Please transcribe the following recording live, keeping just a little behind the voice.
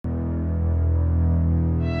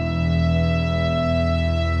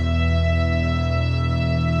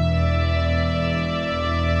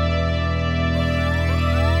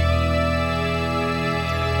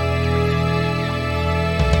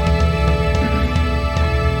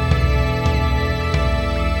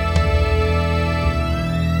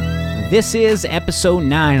This is episode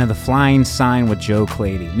 9 of The Flying Sign with Joe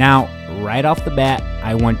Clady. Now, right off the bat,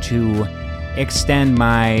 I want to extend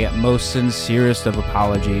my most sincerest of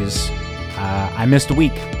apologies. I missed a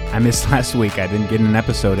week. I missed last week. I didn't get an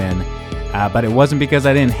episode in. But it wasn't because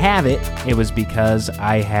I didn't have it. It was because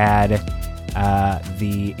I had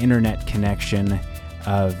the internet connection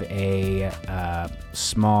of a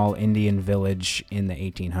small Indian village in the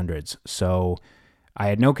 1800s. So I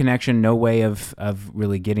had no connection, no way of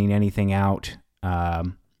really getting anything out. I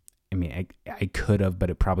could have, but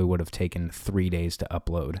it probably would have taken 3 days to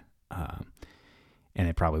upload. And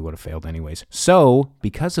it probably would have failed anyways. So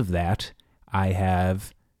because of that, I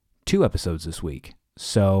have 2 episodes this week.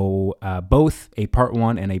 So both a part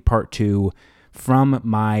 1 and a part 2 from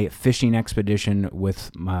my fishing expedition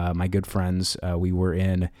with my good friends. We were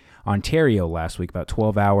in Ontario last week, about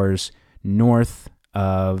 12 hours north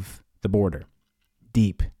of the border.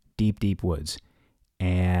 Deep woods.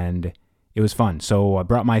 And it was fun. So I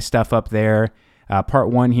brought my stuff up there. Part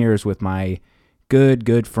 1 here is with my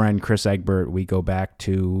good friend Chris Egbert. We go back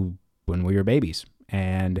to when we were babies.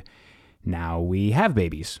 And now we have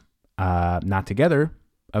babies. Not together,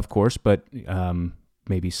 of course, but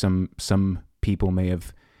maybe some people may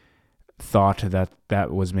have thought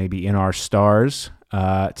that was maybe in our stars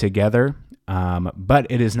together, but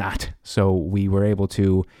it is not. So we were able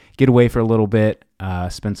to get away for a little bit,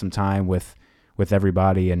 spend some time with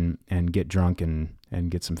everybody and get drunk and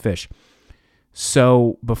get some fish.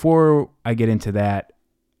 So before I get into that,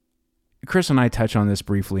 Chris and I touch on this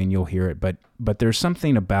briefly and you'll hear it, but there's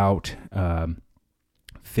something about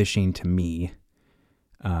fishing to me.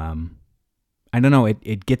 I don't know,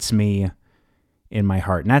 it gets me in my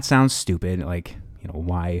heart. And that sounds stupid. Like,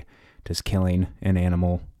 why does killing an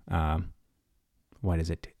animal, why does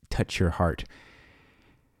it touch your heart?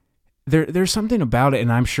 There's something about it,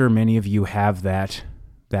 and I'm sure many of you have that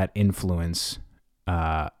influence.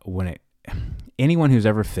 Anyone who's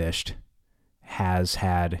ever fished has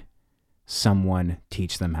had someone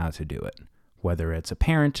teach them how to do it. Whether it's a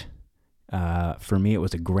parent, for me it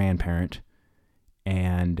was a grandparent,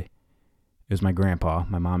 and it was my grandpa,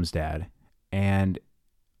 my mom's dad. And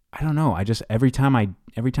I don't know, every time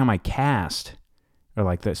I cast, or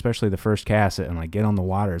like especially the first cast and like get on the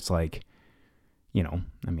water, it's like,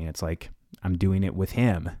 it's like I'm doing it with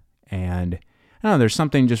him. And I don't know, there's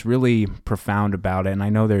something just really profound about it. And I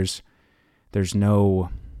know there's no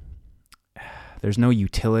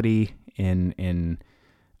utility in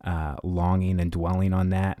longing and dwelling on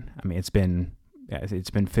that. I mean, it's been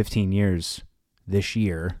 15 years this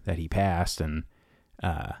year that he passed, and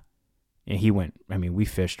he went. I mean, we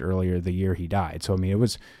fished earlier the year he died, so I mean, it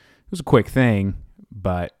was a quick thing.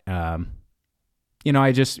 But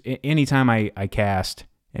I just anytime I cast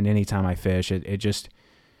and anytime I fish, I just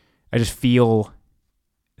feel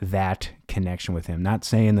that connection with him. Not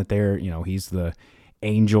saying that he's the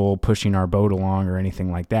angel pushing our boat along or anything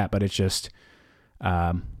like that, but it's just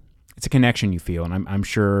it's a connection you feel, and I'm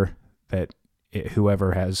sure that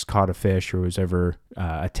whoever has caught a fish or who's ever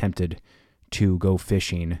attempted to go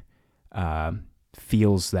fishing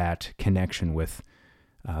feels that connection with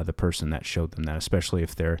the person that showed them that, especially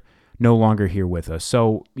if they're no longer here with us.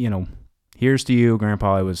 So, here's to you,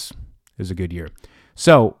 Grandpa. It was a good year.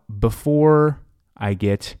 So before I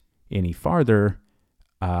get any farther,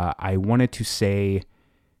 I wanted to say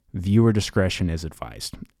viewer discretion is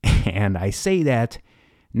advised. And I say that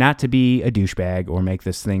not to be a douchebag or make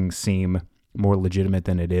this thing seem more legitimate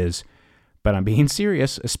than it is, but I'm being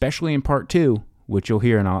serious, especially in part 2, which you'll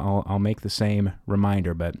hear, and I'll make the same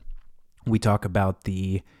reminder. But we talk about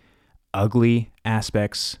the ugly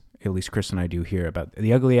aspects, at least Chris and I do here, about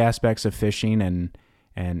the ugly aspects of fishing and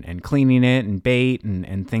cleaning it and bait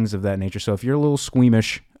and things of that nature. So if you're a little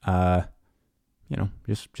squeamish, just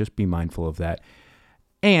be mindful of that.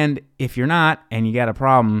 And if you're not and you got a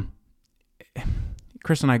problem,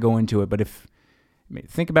 Chris and I go into it, but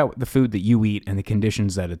think about the food that you eat and the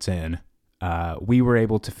conditions that it's in. We were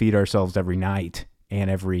able to feed ourselves every night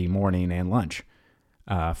and every morning and lunch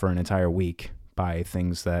for an entire week by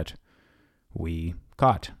things that we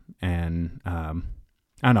caught. And I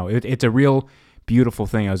don't know, it's a real beautiful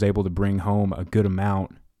thing. I was able to bring home a good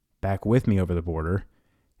amount back with me over the border.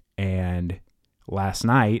 And last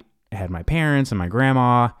night I had my parents and my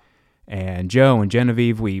grandma and Joe and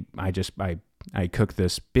Genevieve. I cooked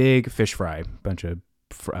this big fish fry, bunch of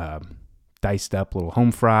diced up little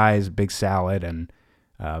home fries, big salad, and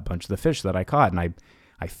a bunch of the fish that I caught. And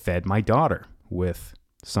I fed my daughter with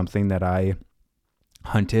something that I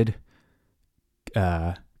hunted,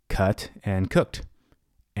 cut, and cooked.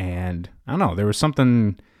 And I don't know, there was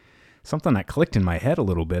something something that clicked in my head a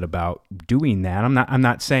little bit about doing that. I'm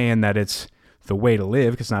not saying that it's the way to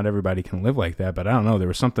live, because not everybody can live like that, but I don't know, there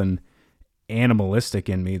was something animalistic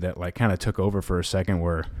in me that like kind of took over for a second,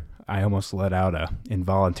 where I almost let out a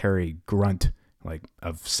involuntary grunt, like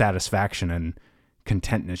of satisfaction and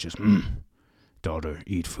contentness. Just daughter,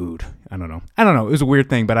 eat food. I don't know. It was a weird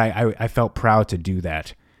thing, but I felt proud to do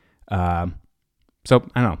that. So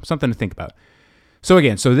I don't know, something to think about. So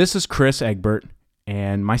again, this is Chris Egbert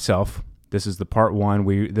and myself. This is the part one.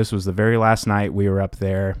 This was the very last night we were up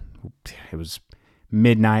there. It was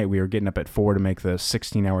midnight. We were getting up at 4 to make the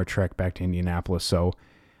 16-hour trek back to Indianapolis. So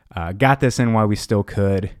got this in while we still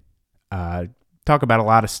could. Talk about a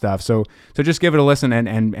lot of stuff. So just give it a listen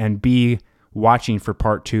and be watching for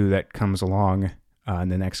part 2 that comes along in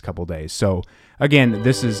the next couple days. So again,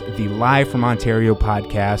 this is the Live from Ontario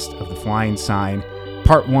podcast of the Flying Sign,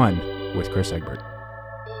 part 1 with Chris Egbert.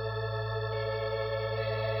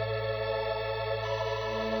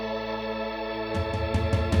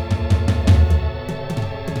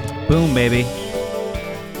 Boom, baby.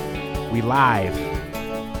 We live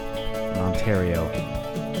in Ontario.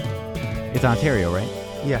 It's Ontario, right?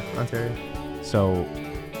 Yeah, Ontario. So,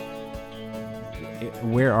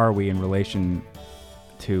 where are we in relation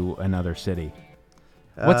to another city?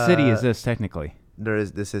 What city is this technically?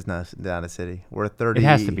 This is not a city. We're 30. It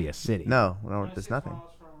has to be a city. No, there's nothing.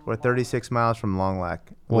 We're 36 miles from Long Lac.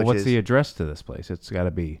 Well, what's the address to this place? It's got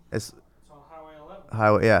to be. It's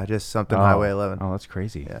Highway, yeah, just something Highway 11. Oh, that's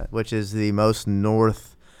crazy. Yeah, which is the most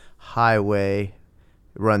north highway.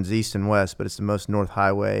 It runs east and west, but it's the most north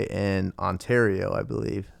highway in Ontario, I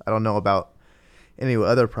believe. I don't know about any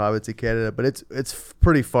other province in Canada, but it's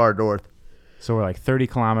pretty far north. So we're like 30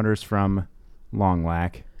 kilometers from Long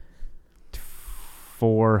Lac,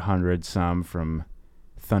 400 some from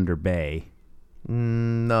Thunder Bay.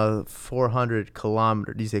 No, 400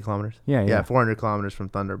 kilometers. Do you say kilometers? Yeah, 400 kilometers from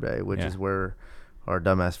Thunder Bay, which is where our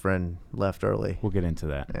dumbass friend left early. We'll get into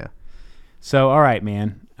that. Yeah. So, all right,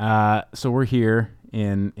 man. So we're here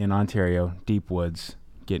in Ontario, deep woods,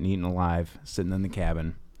 getting eaten alive, sitting in the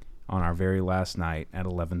cabin on our very last night at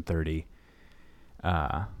 11:30,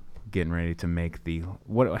 getting ready to make the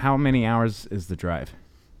how many hours is the drive?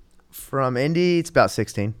 From Indy, it's about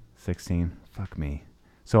 16. 16. Fuck me.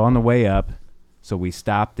 So on the way up, we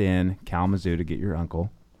stopped in Kalamazoo to get your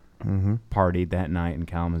uncle. Mm-hmm. Partied that night in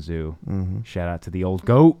Kalamazoo. Mm-hmm. Shout out to the Old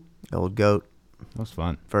Goat. Old Goat. That was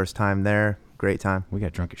fun. First time there. Great time. We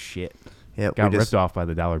got drunk as shit. Yeah, got ripped off by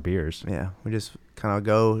the dollar beers. Yeah, we just kind of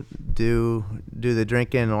go do the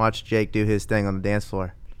drinking and watch Jake do his thing on the dance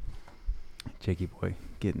floor. Jakey boy,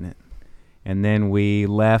 getting it. And then we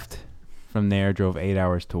left from there, drove 8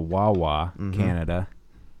 hours to Wawa, Canada,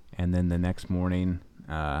 and then the next morning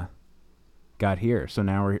got here. So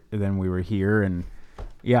now we were here, and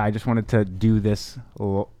yeah, I just wanted to do this.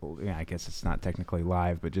 I guess it's not technically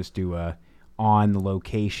live, but just do a on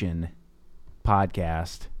location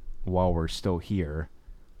podcast while we're still here,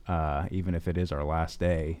 even if it is our last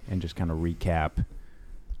day, and just kind of recap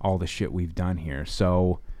all the shit we've done here.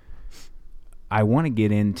 So I want to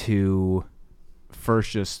get into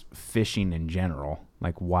first just fishing in general,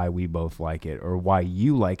 like why we both like it, or why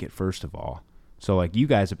you like it first of all. So like you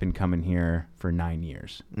guys have been coming here for 9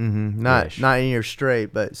 years. Mm-hmm. Not 9 years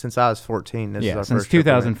straight, but since I was 14, this is our since first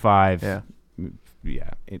 2005. Yeah.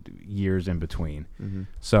 Years in between. Mm-hmm.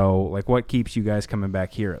 So like what keeps you guys coming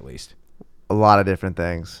back here at least? A lot of different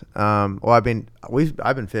things. I've been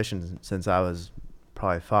fishing since I was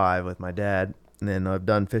probably 5 with my dad, and then I've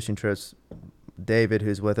done fishing trips. David,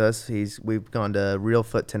 who's with us, we've gone to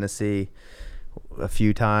Reelfoot, Tennessee a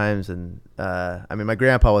few times, and my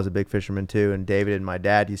grandpa was a big fisherman too, and David and my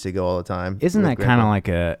dad used to go all the time. Isn't that kind of like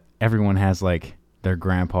everyone has like their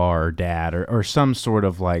grandpa or dad or some sort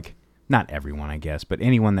of like, not everyone I guess, but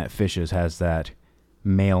anyone that fishes has that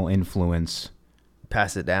male influence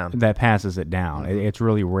that passes it down. Mm-hmm. It's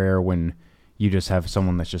really rare when you just have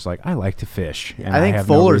someone that's just like, I like to fish. And I think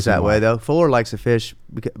Fuller's that way though. Fuller likes to fish,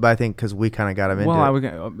 but I think because we kind of got him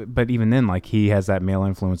into it. But even then, like he has that male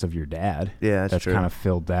influence of your dad. Yeah, that's true. Kind of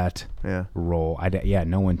filled that role.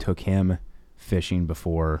 No one took him fishing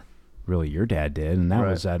before really your dad did, and that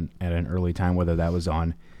was at an early time, whether that was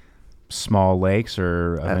on small lakes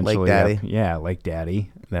or eventually Lake Daddy. Lake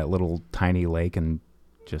Daddy, that little tiny lake in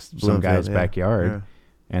just some guy's backyard,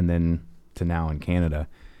 and then to now in Canada.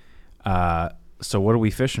 So what are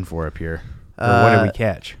we fishing for up here? Or what do we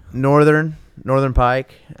catch? Northern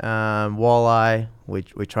pike, walleye.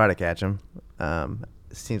 We try to catch them.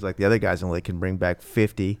 It seems like the other guys in the lake can bring back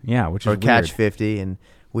 50. Yeah, which is catch 50, and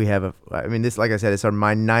we have this, like I said, it's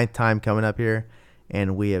my 9th time coming up here,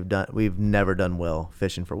 and we've never done well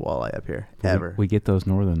fishing for walleye up here ever. We get those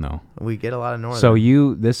northern though. We get a lot of northern. So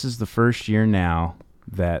this is the first year now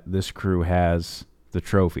that this crew has the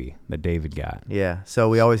trophy that David got. Yeah. So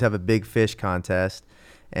we always have a big fish contest,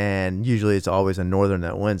 and usually it's always a northern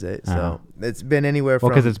that wins it. So it's been anywhere from.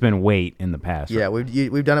 Well, because it's been weight in the past. Yeah,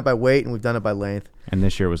 we've done it by weight and we've done it by length. And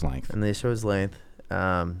this year was length. And this year was length,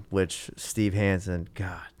 which Steve Hansen,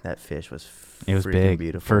 God, that fish was it was freaking big.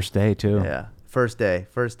 Beautiful. First day too. Yeah, first day.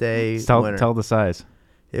 Winner. Tell the size.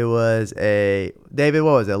 It was David.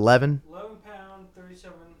 What was it? 11. 11-pound,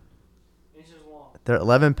 37 inches long.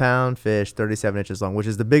 11-pound fish, 37 inches long, which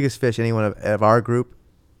is the biggest fish anyone of our group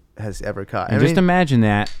has ever caught. And just imagine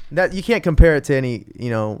that you can't compare it to any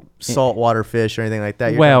saltwater fish or anything like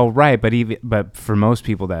that. Right, but for most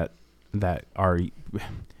people that are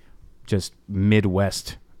just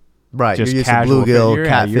Midwest, right, just you're used to casual bluegill,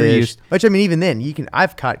 catfish. Yeah, which I mean, even then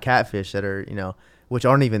I've caught catfish that are which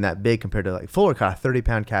aren't even that big compared to Fuller caught a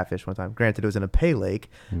 30-pound catfish one time. Granted, it was in a pay lake,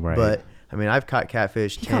 right. But I mean, I've caught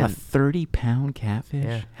catfish. You caught a 30-pound catfish.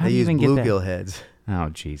 Yeah, how they do you use even get bluegill that? heads. Oh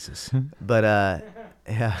Jesus! But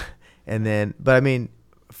yeah, and then I mean,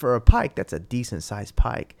 for a pike, that's a decent sized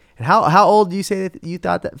pike. And how old do you say that you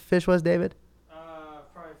thought that fish was, David?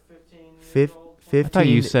 Probably 15 years old. 15. I thought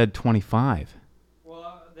you said 25.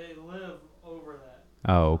 Well, they live over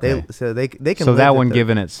that. Oh, okay. They can. So live that to one, 30.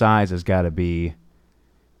 given its size, has got to be,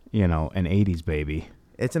 an 80s baby.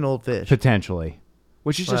 It's an old fish. Potentially.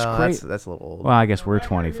 Which is just crazy. That's a little old. Well, I guess The we're record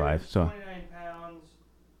 25. here is So 29 pounds.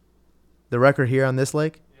 The record here on this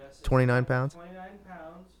lake, Yes, it's 29 pounds. 29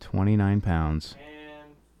 pounds. 29 pounds. And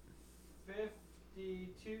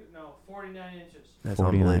 49 inches. That's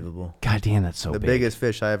 49. unbelievable. God damn, that's so The big. biggest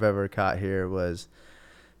fish I've ever caught here was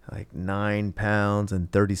like 9 pounds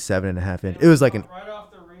and 37 and a half inches. It was like right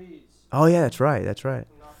off the reeds. Oh yeah, that's right. That's right.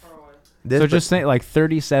 Not far away. So just think like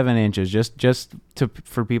 37 inches, just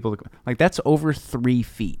for people to like that's over 3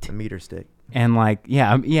 feet. a meter stick. And like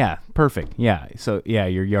yeah, perfect. Yeah. So yeah,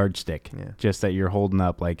 your yardstick. Yeah. Just that you're holding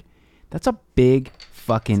up like that's a big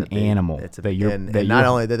fucking animal. It's a that you're and that not you're-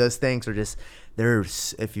 only that, those things are just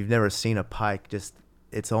if you've never seen a pike, just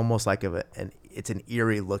it's almost like it's an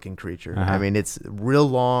eerie looking creature. Uh-huh. I mean, it's real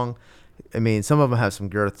long. I mean, some of them have some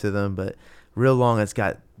girth to them, but real long. It's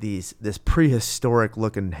got this prehistoric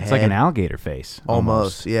looking head. It's like an alligator face.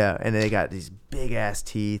 almost. Yeah, and they got these big ass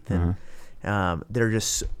teeth, and they're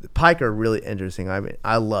just pike are really interesting. I mean,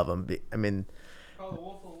 I love them. I mean, Called the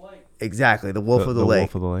Wolf of the Lake. exactly the wolf of the the lake.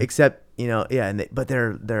 wolf of the lake. Except but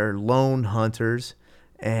they're lone hunters,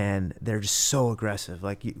 and they're just so aggressive.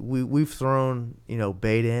 Like we've thrown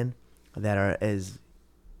bait in that are as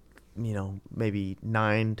maybe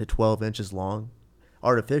 9 to 12 inches long,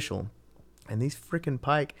 artificial. And these freaking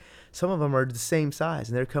pike, some of them are the same size,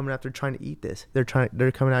 and they're coming out there trying to eat this. They're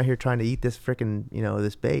coming out here trying to eat this freaking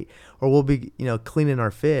this bait. Or we'll be cleaning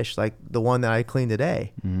our fish, like the one that I cleaned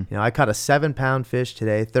today. Mm-hmm. I caught a 7-pound fish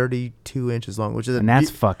today, 32 inches long, which is And that's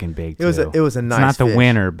fucking big too. it was a nice. It's not the fish.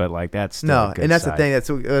 winner, but like that's still No, a good and that's size. the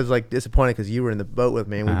thing. It was like disappointing because you were in the boat with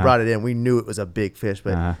me, and we brought it in. We knew it was a big fish,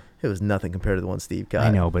 but it was nothing compared to the one Steve caught.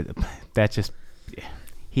 I know, but that's just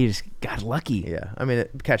he just got lucky. Yeah, I mean,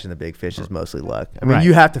 catching the big fish is mostly luck. I mean, Right.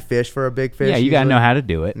 you have to fish for a big fish. Yeah, you got to usually. know how to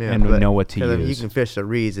do it Yeah, and but- know what to 'cause, I use. mean, you can fish the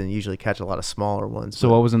reeds and usually catch a lot of smaller ones. So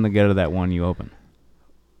but what was in the gut of that one you opened?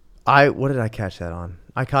 what did I catch that on?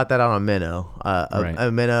 I caught that on a minnow. Right.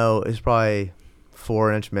 A minnow is probably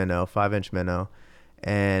 4-inch minnow, 5-inch minnow,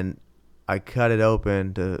 and I cut it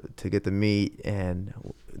open to get the meat, and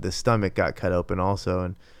the stomach got cut open also,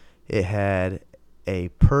 and it had a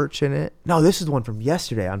perch in it. No, this is the one from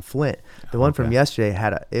yesterday on Flint. The one from Okay. yesterday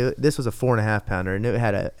had this was a 4.5 pounder, and it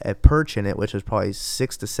had a perch in it, which was probably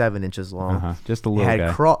 6 to 7 inches long. Just a It little had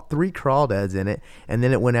guy. 3 crawdads in it, and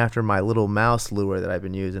then it went after my little mouse lure that I've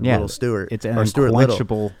been using, Yeah, Little Stewart. It's an or Stewart Little.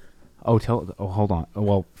 unquenchable. Hold on.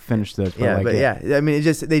 Well, finish this. Yeah, like but it- yeah, I mean,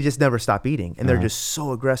 they just never stop eating, and they're Uh-huh. just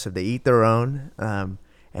so aggressive. They eat their own,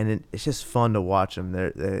 and it's just fun to watch them.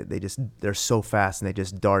 They're so fast, and they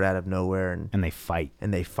just dart out of nowhere, and they fight.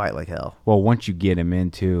 and they fight like hell. Well, once you get them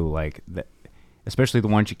into like, especially the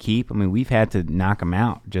ones you keep. I mean, we've had to knock them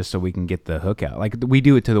out just so we can get the hook out. Like we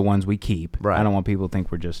do it to the ones we keep. Right. I don't want people to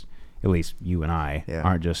think we're just, at least you and I, Yeah.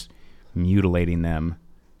 aren't just mutilating them.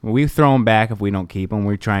 We throw them back if we don't keep them.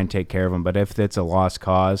 We try and take care of them. But if it's a lost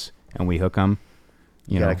cause and we hook them,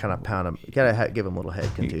 You gotta kind of pound them. You gotta give them a little head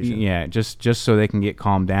contusion. yeah, just so they can get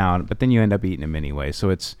calmed down. But then you end up eating them anyway. So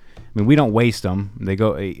it's, I mean, we don't waste them. They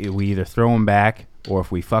go. We either throw them back, or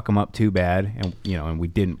if we fuck them up too bad, and and we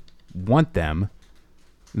didn't want them,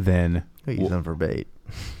 then We use them for bait.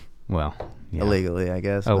 Well, yeah. illegally, I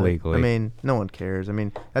guess. but, Illegally. I mean, no one cares. I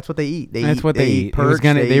mean, that's what they eat. That's what they eat. Perch,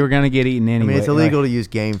 They were gonna get eaten I anyway. mean, it's illegal to use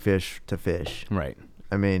game fish to fish. Right.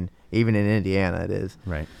 I mean, even in Indiana, it is.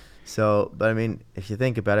 Right. So, but I mean, if you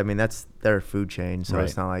think about it, I mean, that's their food chain. So Right.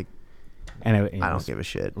 it's not like And I don't give a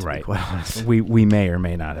shit. To right. be quite honest. We may or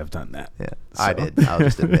may not have done that. Yeah, So. I did. I'll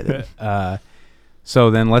just admit it.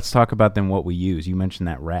 So then let's talk about then what we use. You mentioned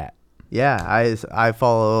that rat. Yeah, I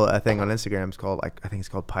follow a thing on Instagram. It's called I think it's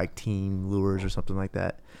called Pike Team Lures or something like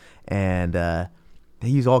that, and they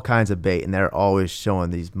use all kinds of bait, and they're always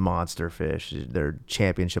showing these monster fish. They're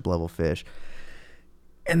championship level fish,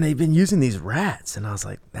 and they've been using these rats, and I was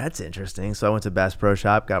like, that's interesting. So I went to Bass Pro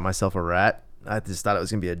Shop, got myself a rat. I just thought it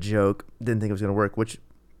was gonna be a joke. Didn't think it was gonna work, which,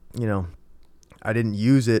 you know, I didn't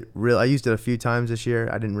use it real. I used it a few times this year.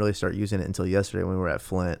 I didn't really start using it until yesterday when we were at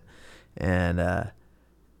Flint, and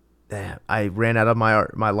I ran out of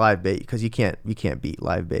my live bait because you can't beat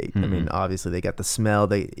live bait. Mm-mm. I mean, obviously they got the smell,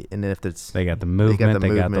 and then if it's They got the movement. They got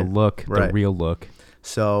the movement. look. Right. The real look.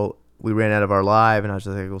 So we ran out of our live, and I was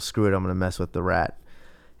just like, well, screw it, I'm gonna mess with the rat.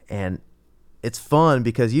 And it's fun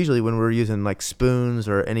because usually when we're using like spoons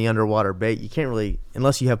or any underwater bait, you can't really,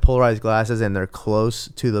 unless you have polarized glasses and they're close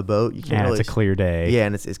to the boat, you can't Yeah, really. it's a clear day. Yeah,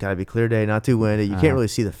 and it's got to be clear day, not too windy. You Uh-huh. can't really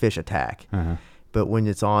see the fish attack. Uh-huh. But when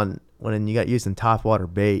you got using top water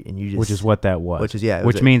bait, and you just, Which is what that was. Which is, yeah, it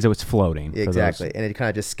Which was means it was floating. for those. exactly, and it kind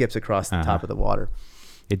of just skips across the Uh-huh. top of the water.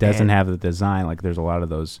 It doesn't And- have the design like there's a lot of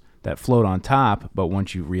those that float on top, but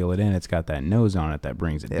once you reel it in, it's got that nose on it that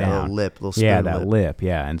brings it Yeah, down. little lip, little spoon Yeah, that lip. lip.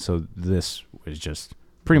 Yeah, and so this was just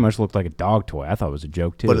pretty much looked like a dog toy. I thought it was a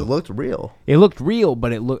joke too. But it looked real, It looked real,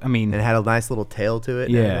 but it looked. I mean, and it had a nice little tail to it.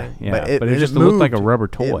 and yeah, everything. yeah. But it just moved. looked like a rubber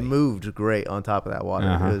toy. It moved great on top of that water.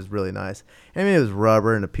 Uh-huh. It was really nice. I mean, it was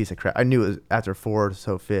rubber and a piece of crap. I knew it was after 4 or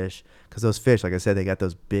so fish, because those fish, like I said, they got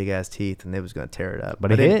those big ass teeth, and they was gonna tear it up.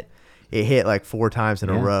 But it hit. It hit like 4 times in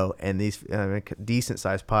Yeah. a row, and these decent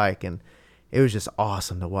sized pike, and it was just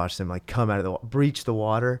awesome to watch them like come out of the breach the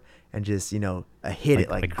water and just hit it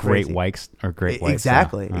like great crazy. whites or great whites.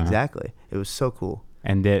 Exactly, Uh-huh. exactly. It was so cool.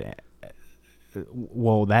 And that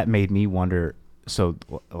made me wonder. So,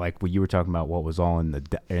 like what you were talking about, what was all in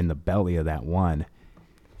the belly of that one?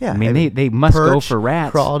 Yeah, I mean, they must go perch, for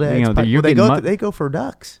rats. crawdad, pike. You're Well, getting they go for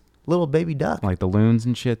ducks, little baby duck. like the loons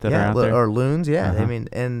and shit that are out there. Or loons. Yeah, Uh-huh. I mean,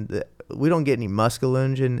 and we don't get any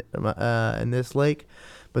muskaloons in this lake,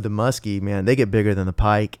 but the muskie, man, they get bigger than the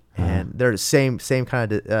pike, and they're the same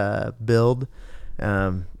kind of build,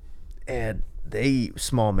 and they eat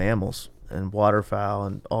small mammals and waterfowl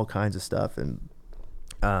and all kinds of stuff. And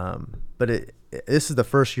but this is the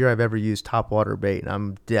first year I've ever used topwater bait, and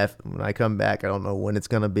I'm when I come back, I don't know when it's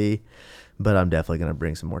gonna be, but I'm definitely gonna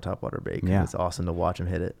bring some more topwater bait. 'Cause Yeah. it's awesome to watch them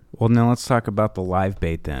hit it. Well, now let's talk about the live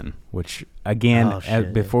bait then, which again, Oh,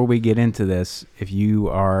 shit. before we get into this, if you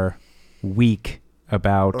are weak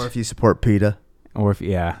about, Or if you support PETA.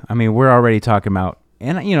 I mean, we're already talking about,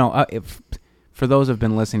 and if for those who've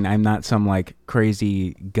been listening, I'm not some like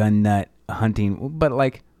crazy gun nut hunting, but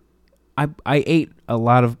like I ate a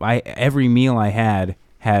lot of, every meal I had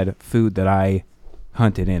food that I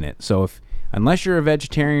hunted in it. So unless you're a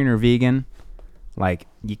vegetarian or vegan, like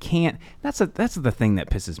you can't. That's the thing that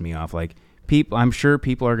pisses me off. Like I'm sure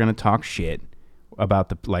people are gonna talk shit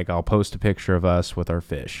about I'll post a picture of us with our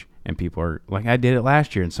fish, and people are like, I did it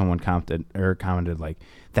last year, and someone commented like,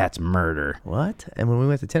 that's murder. What? And when we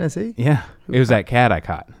went to Tennessee, Yeah, it was that cat I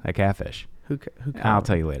caught, that catfish. who I'll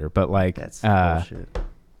tell you later. But like, That's bullshit.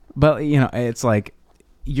 but it's like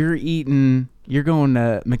you're going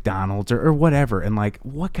to McDonald's or whatever, and like,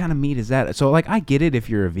 what kind of meat is that? So like, I get it if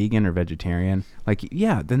you're a vegan or vegetarian, like,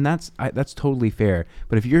 yeah, then that's totally fair.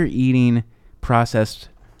 But if you're eating processed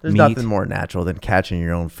There's meat, nothing more natural than catching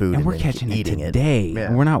your own food and we're then catching it eating today, Yeah.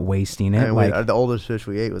 and we're not wasting it. I mean, like, the oldest fish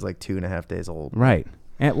we ate was like 2.5 days old. right.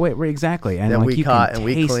 And exactly. And Then like, we you caught can and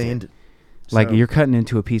we taste it. cleaned. Like So- you're cutting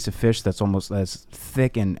into a piece of fish that's almost as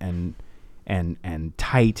thick and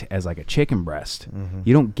tight as like a chicken breast. Mhm.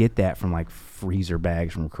 You don't get that from like freezer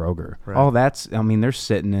bags from Kroger. Right. All they're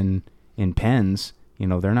sitting in pens.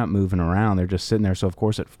 They're not moving around. They're just sitting there. So of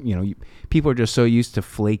course, people are just so used to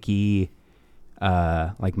flaky,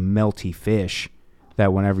 like melty fish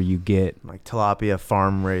that whenever you get like tilapia,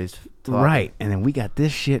 farm raised. right, and then we got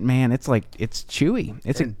this shit, man. It's like it's chewy.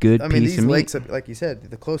 It's a And, good I mean, piece these of meat. lakes, like you said,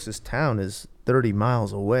 the closest town is 30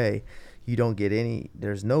 miles away. You don't get any.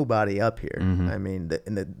 There's nobody up here. Mhm. I mean,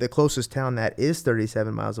 the closest town that is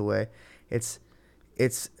 37 miles away, it's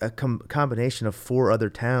a combination of 4 other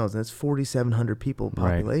towns, and it's 4,700 people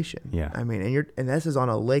Right. population. Yeah. I mean, and this is on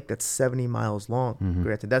a lake that's 70 miles long. Mhm.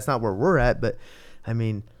 Granted, that's not where we're at, but I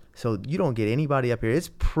mean, So you don't get anybody up here. It's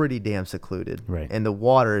pretty damn secluded. Right. And the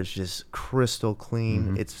water is just crystal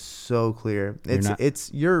clean. Mhm. It's so clear.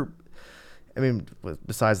 I mean,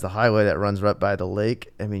 besides the highway that runs right by the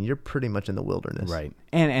lake, I mean, you're pretty much in the wilderness. Right.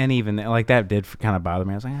 And even like that did kind of bother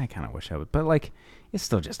me. I was like, I kind of wish I would, but like it's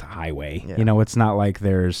still just a highway. Yeah. You know, it's not like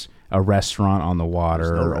there's a restaurant on the water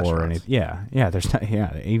There's no or restaurants. anything. Yeah. There's not.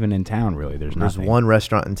 Yeah. Even in town, really, there's There's nothing. one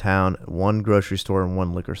restaurant in town, one grocery store, and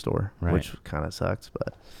one liquor store, Right. which kind of sucks.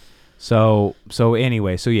 But So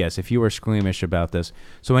anyway, so yes, if you were squeamish about this,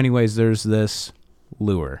 so anyways, there's this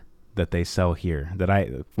lure that they sell here that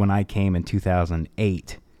when I came in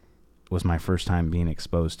 2008 was my first time being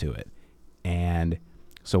exposed to it. And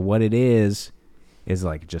so what it is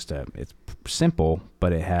like it's simple,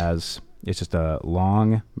 but it's just a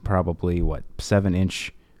long, probably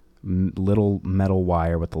 7-inch little metal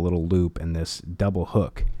wire with a little loop and this double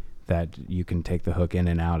hook that you can take the hook in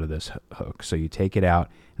and out of this hook. So you take it out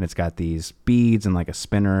and it's got these beads and like a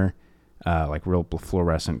spinner, like real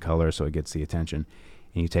fluorescent color, so it gets the attention.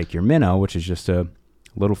 And you take your minnow, which is just a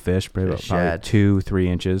little fish, probably shad. 2-3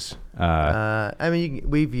 inches. I mean,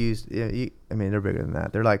 we've used. I mean, they're bigger than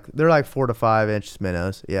that. They're like 4 to 5 inch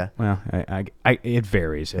minnows. Yeah. Well, it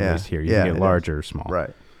varies at least here. You Yeah, can get it large or small. Right.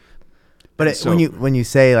 But So- when you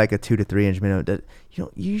say like a 2 to 3 inch minnow, you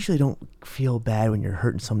usually don't feel bad when you're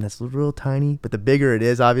hurting something that's real tiny. But the bigger it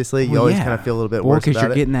is, obviously, you Well, always yeah. kind of feel a little bit Well, worse because about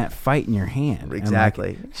you're it. getting that fight in your hand. And, like,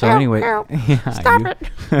 Exactly. so anyway,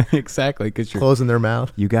 yeah, exactly, because you're Closing their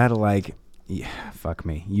mouth. you gotta fuck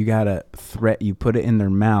me. You gotta you put it in their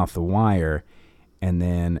mouth, the wire, and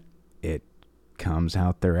then it comes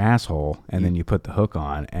out their asshole, and then you put the hook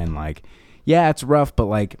on, and it's rough, but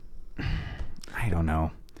I don't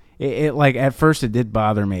know. It like at first it did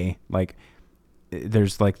bother me. Like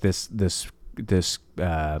there's like this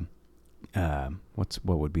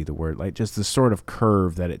what would be the word? Like just the sort of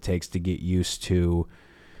curve that it takes to get used to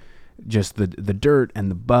just the dirt and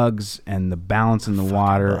the bugs and the balance in the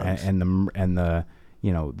water bugs. and the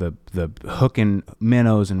the hooking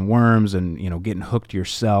minnows and worms and getting hooked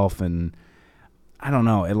yourself, and I don't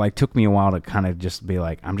know, it took me a while to kind of just be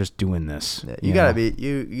like, I'm just doing this. Yeah, you you gotta know? be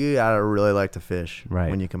you gotta really like to fish Right.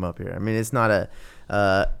 when you come up here. I mean, it's not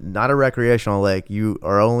a recreational lake. You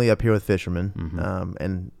are only up here with fishermen. Mhm.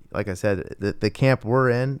 And like I said, the camp we're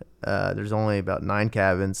in, there's only about 9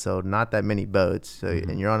 cabins, so not that many boats. So Mhm.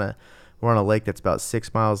 and we're on a lake that's about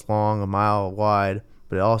 6 miles long, a mile wide,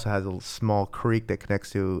 but it also has a small creek that connects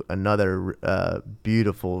to another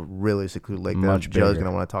beautiful, really secluded lake Much that Joe's bigger.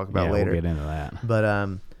 gonna want to talk about Yeah, later. we'll get into that. But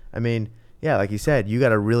I mean, yeah, like you said, you got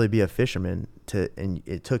to really be a fisherman and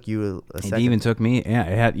it took you a second. It even took me,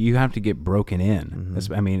 you have to get broken in.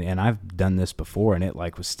 Mhm. I mean, and I've done this before, and it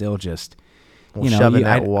was still just, shoving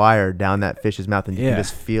that wire down that fish's mouth, and you Yeah. can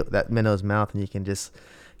just feel that minnow's mouth, and you can just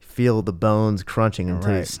feel the bones crunching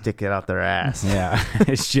until you Right. stick it out their ass. Yeah,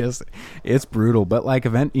 it's brutal. But at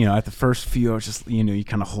the first few, I was just, you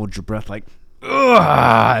kind of hold your breath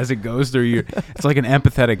ugh, as it goes through you. It's like an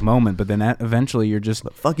empathetic moment, but then eventually you're just,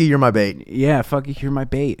 But fuck you, you're my bait. yeah, fuck you, you're my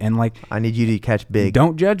bait. And I need you to catch big.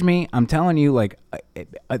 don't judge me. I'm telling you,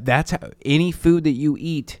 that's how, any food that you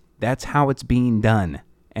eat, that's how it's being done.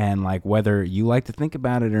 And whether you like to think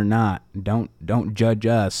about it or not, don't judge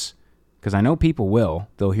us. Because I know people will.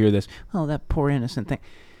 They'll hear this, oh, that poor innocent thing.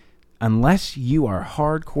 Unless you are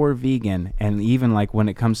hardcore vegan, and even when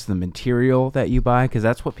it comes to the material that you buy, because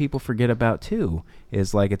that's what people forget about too,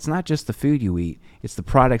 is it's not just the food you eat, it's the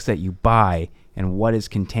products that you buy and what is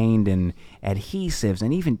contained in adhesives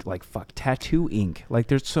and even tattoo ink.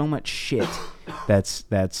 There's so much shit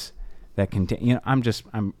that contain.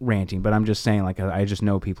 I'm ranting, but I'm just saying I just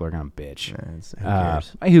know people are gonna bitch. Who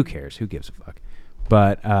cares? Who cares? Who gives a fuck?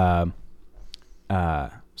 But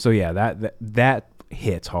so yeah, that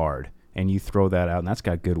hits hard, and you throw that out, and that's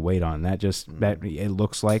got good weight on. That it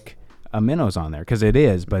looks like a minnow's on there because it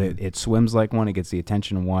is, but it swims like one. It gets the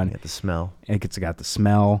attention of one. You get the smell. It's got the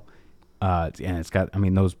smell, and it's got. I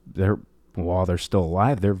mean, while they're still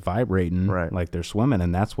alive, they're vibrating Right. like they're swimming,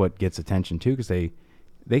 and that's what gets attention too, because they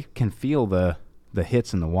can feel the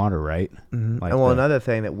hits in the water, right? Mm-hmm. Like And well, the- another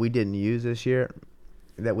thing that we didn't use this year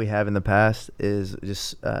that we have in the past is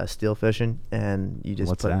just steel fishing, and you just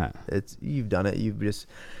What's that? You've done it. You just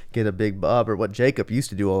get a big bobber. What Jacob used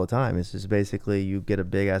to do all the time is just basically you get a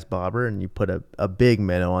big ass bobber and you put a big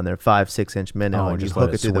minnow on there, 5-6 inch minnow, Oh, and just you let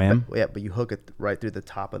hook it it through swim? the but you hook it right through the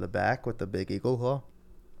top of the back with the big eagle claw,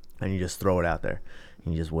 and you just throw it out there,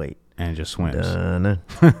 and you just wait. and it just swims. Dun,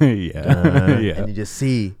 Yeah, yeah. And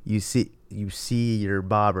you see your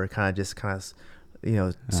bobber kind of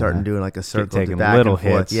starting doing like a circle taking back little and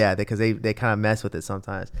forth. hits. Yeah, because they kind of mess with it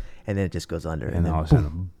sometimes, and then it just goes under, and then all of a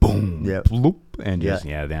sudden, boom, Yep. bloop, and just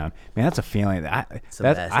down. Man, that's a feeling It's the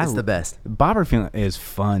best. It's the best. Bobber feeling is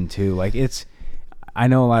fun too. Like I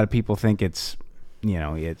know a lot of people think it's,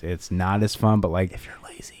 it's not as fun, but like if you're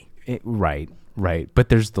lazy, right. But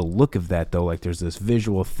there's the look of that though. Like there's this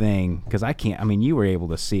visual thing because you were able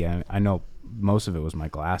to see. I know most of it was my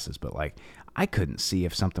glasses, but like I couldn't see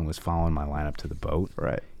if something was following my line up to the boat.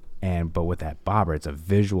 right? But with that bobber, it's a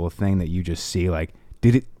visual thing that you just see. Like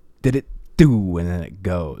did it do, and then it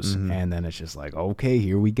goes, and then it's just like, okay,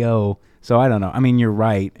 here we go. So I don't know. I mean, you're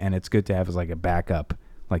right, and it's good to have as like a backup,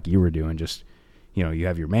 like you were doing. Just you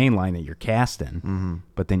have your main line that you're casting,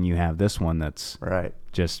 but then you have this one that's Right.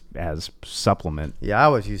 just as supplement. Yeah, I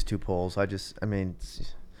always use 2 poles.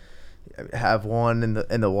 Have one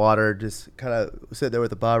in the water, just kind of sit there with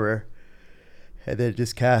the bobber, and then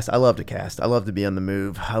just cast. I love to cast. I love to be on the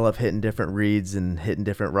move. I love hitting different reeds and hitting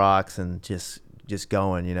different rocks and just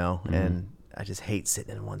going, And I just hate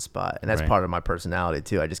sitting in one spot, and that's Right. part of my personality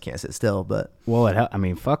too. I just can't sit still. But Well,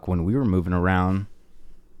 fuck, when we were moving around,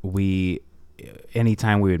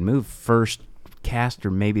 anytime we would move, first cast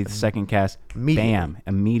or maybe the second cast, bam,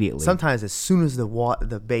 immediately. sometimes as soon as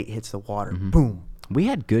the bait hits the water, boom. We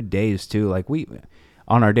had good days too. Like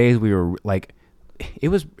on our days, we were like, it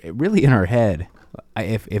was really in our head.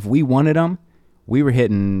 If we wanted them, we were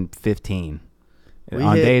hitting 15.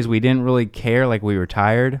 On days we didn't really care, like we were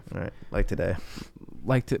tired. Right, like today.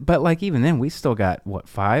 But like even then, we still got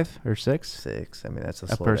 5 or 6? 6. I mean, that's a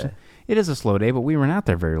A slow person. day. It is a slow day, but we weren't out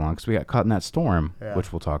there very long because we got caught in that storm, Yeah.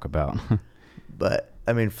 which we'll talk about. But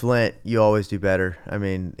Flint, you always do better.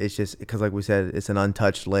 It's just because, like we said, it's an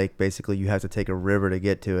untouched lake. Basically, you have to take a river to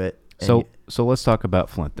get to it. And So let's talk about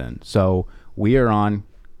Flint then. So we are on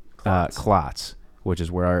Klotz, which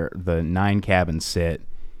is where the 9 cabins sit,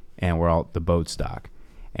 and where all the boats dock.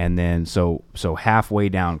 And then so halfway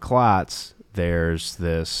down Klotz, there's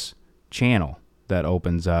this channel that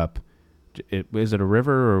opens up. Is it a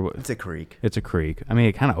river or it's a creek. It's a creek. I mean,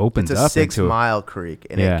 it kind of opens It's a up 6 into mile creek,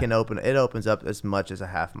 and Yeah. it opens up as much as a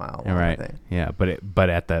half mile long, right. I think. Yeah, but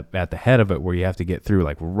at the head of it, where you have to get through,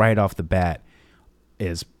 like right off the bat,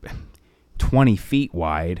 is 20 feet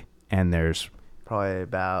wide, and there's Probably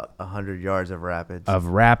about 100 yards of rapids.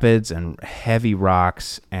 rapids and heavy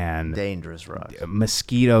rocks and Dangerous rocks.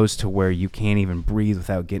 mosquitoes to where you can't even breathe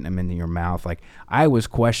without getting them into your mouth. Like I was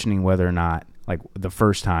questioning whether or not, like the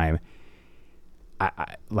first time, I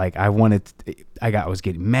was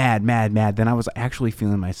getting mad. Then I was actually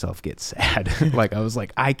feeling myself get sad. Like I was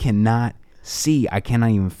like, I cannot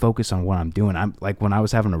even focus on what I'm doing. I'm like, when I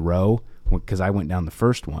was having a row, because I went down the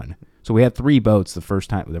first one. So we had 3 boats the first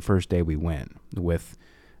day we went with,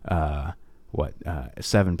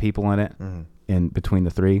 7 people in it, in between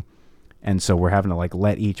the 3. And so we're having to like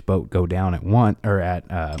let each boat go down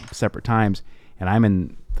at separate times. And I'm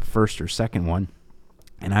in the first or second one,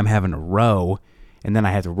 and I'm having to row. And then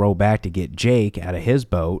I had to row back to get Jake out of his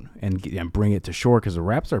boat and bring it to shore because the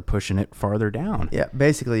rapids are pushing it farther down. Yeah,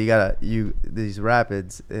 basically these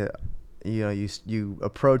rapids, you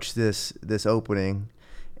approach this opening,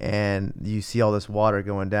 and you see all this water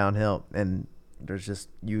going downhill, and there's just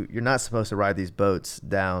you're not supposed to ride these boats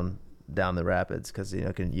down the rapids because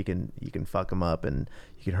you can fuck them up, and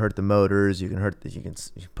you can hurt the motors, you can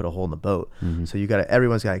put a hole in the boat. So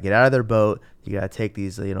everyone's got to get out of their boat. You got to take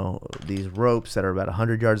these these ropes that are about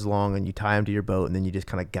 100 yards long, and you tie them to your boat, and then you just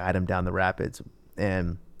kind of guide them down the rapids,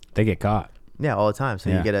 and They get caught. yeah, all the time. So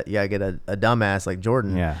Yeah. you gotta get a dumbass like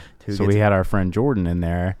Jordan. Yeah. who So gets- we had our friend Jordan in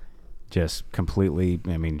there, just completely.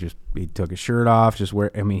 He took his shirt off.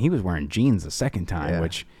 He was wearing jeans the second time, Yeah.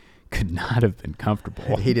 which could not have been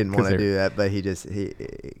comfortable. He didn't want to do that, but he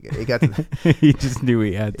got to, He just knew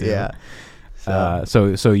he had to. yeah.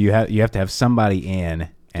 So you have to have somebody in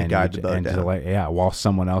and guide the boat down. while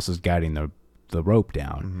someone else is guiding the rope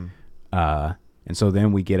down. Mm-hmm. And so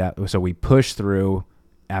then we get out. So we push through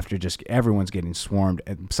after just everyone's getting swarmed.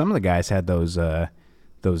 And some of the guys had those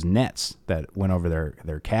nets that went over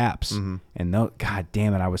their caps. Mm-hmm. And God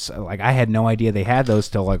damn it, I was like, I had no idea they had those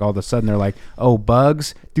till like all of a sudden they're like, oh,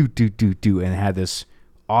 bugs, do, and had this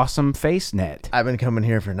awesome face net. I've been coming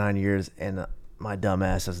here for 9 years, and my dumb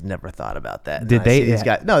ass has never thought about that. Did And I they- see these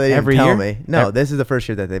guys, no, they didn't every tell year? me. No, this is the first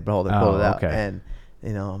year that they pulled it out. okay.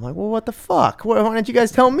 And I'm like, well, what the fuck? Why didn't you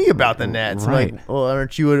guys tell me about the nets? I'm Right. like, well,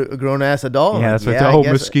 aren't you a grown ass adult? I'm Yeah, like, that's I what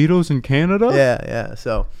guess- mosquitoes in Canada. Yeah.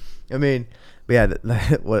 So, but yeah,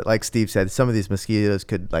 what like Steve said, some of these mosquitoes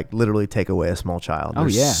could like literally take away a small child. Oh They're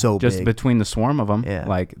yeah, so just big. between the swarm of them. Yeah.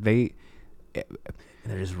 Like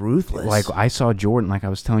They're just ruthless. Like I saw Jordan, like I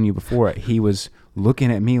was telling you before, he was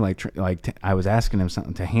looking at me I was asking him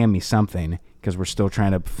something to hand me something because we're still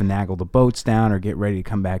trying to finagle the boats down or get ready to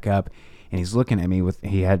come back up. And he's looking at me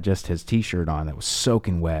he had just his t-shirt on that was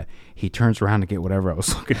soaking wet. He turns around to get whatever I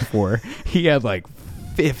was looking for. He had like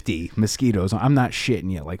 50 mosquitoes. I'm not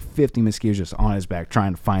shitting you. Like 50 mosquitoes just on his back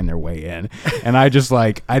trying to find their way in. And I just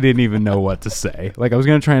I didn't even know what to say. Like I was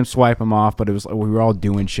going to try and swipe him off, but it was we were all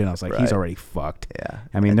doing shit. I was like, he's already fucked. Yeah.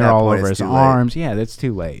 I mean, At they're that all point, over it's his too late. arms. Yeah, that's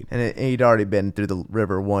too late. And he'd already been through the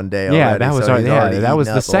river one day already. Yeah, that was so he's already that was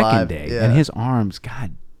eaten the us second alive. day. Yeah. And his arms,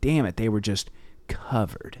 god damn it, they were just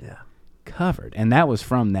covered. Yeah. Covered. And that was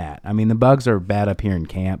from that. I mean, the bugs are bad up here in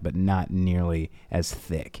camp, but not nearly as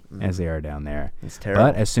thick as they are down there. It's terrible.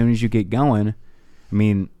 But as soon as you get going, I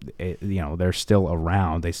mean, they're still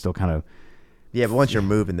around. They still kind of. Yeah, but once you're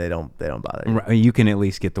moving, they don't bother you. You can at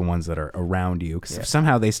least get the ones that are around you because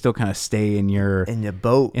somehow they still kind of stay in In the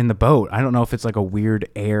boat. the boat. I don't know if it's like a weird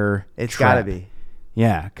air. It's trap. gotta be.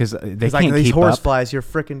 Yeah, because they It's can't like these keep horse up. flies. You're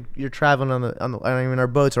traveling on the. I mean, our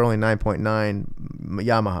boats are only 9.9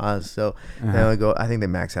 Yamahas, so they only go. I think they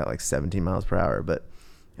max out like 17 miles per hour. But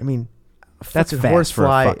I mean, That's fucking fast horse for a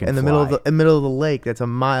fly fucking in the middle of fly. middle of the lake. That's a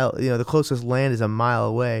mile. The closest land is a mile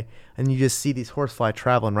away, and you just see these horse fly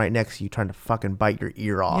traveling right next to you, trying to fucking bite your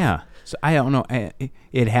ear off. Yeah. So I don't know.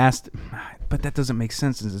 It has to, but that doesn't make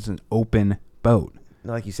sense since it's an open boat.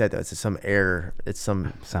 Like you said, though, it's some air. It's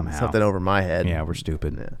Somehow. something over my head. Yeah, we're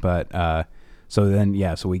stupid. Yeah. But so then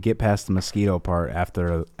so we get past the mosquito part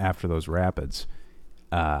after those rapids,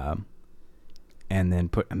 and then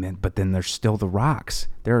but then there's still the rocks.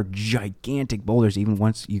 There are gigantic boulders even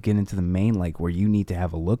once you get into the main lake where you need to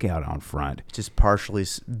have a lookout on front. Just partially,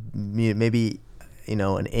 maybe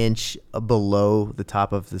an inch below the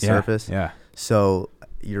top of the surface. Yeah. So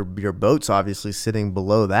your boat's obviously sitting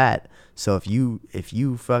below that. So if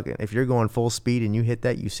you're going full speed and you hit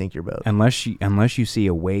that, you sink your boat. Unless you see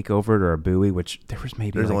a wake over it or a buoy, which there was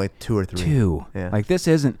maybe There's like only 2 or 3. two. Yeah. Like this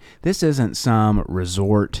isn't some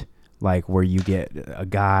resort like where you get a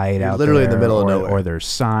guide You're out literally there in the middle of or, nowhere. or there's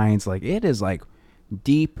signs. Like it is like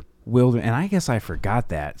deep wilderness, and I guess I forgot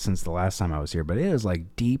that since the last time I was here. But it is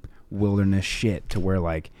like deep wilderness shit to where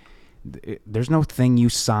like there's no thing you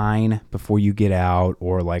sign before you get out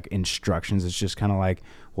or like instructions. It's just kind of like,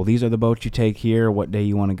 well, these are the boats you take here. What day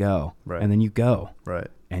you want to go, Right. and then you go, Right.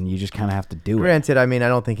 and you just kind of have to do it. Granted, I mean, I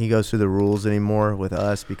don't think he goes through the rules anymore with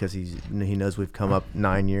us because he knows we've come up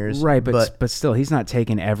 9 years. Right, but still, he's not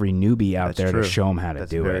taking every newbie out That's there true. to show him how to That's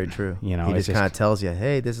do it. very true. You know, he it's just kind of tells you,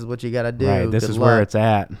 hey, this is what you got to do. right. This Good is where luck. it's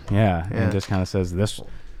at. Yeah, Yeah. and just kind of says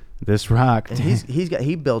this rock. And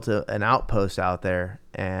he built an outpost out there,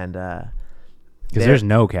 and because there's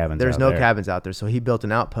no cabins. There's out no there. cabins out there, so he built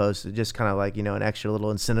an outpost, just kind of like an extra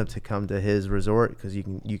little incentive to come to his resort because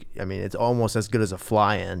I mean, it's almost as good as a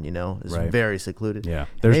fly-in. It's Right. very secluded. Yeah,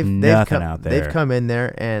 And there's nothing out there. They've come in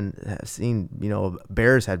there and have seen,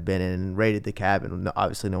 bears had been in and raided the cabin.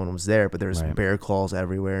 Obviously, no one was there, but there's Right. bear claws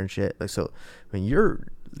everywhere and shit. Like so, I mean,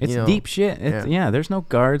 It's deep shit. There's no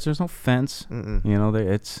guards. There's no fence. Mm-mm.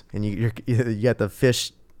 It's and you got the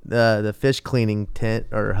fish. The fish cleaning tent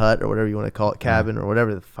or hut or whatever you want to call it, cabin or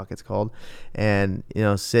whatever the fuck it's called, and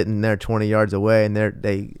sitting there 20 yards away, and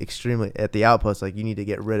they extremely at the outpost, like, you need to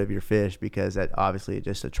get rid of your fish because that obviously it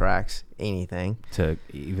just attracts anything. to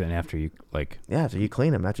even after you like. After you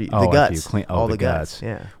clean them, after After the you guts, clean- all the the guts. guts.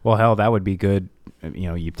 Yeah, Well, hell, that would be good.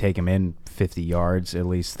 You take them in 50 yards. At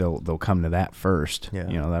least they'll come to that first. Yeah.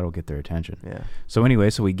 That'll get their attention. yeah. So anyway,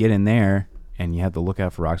 so we get in there, and you have to look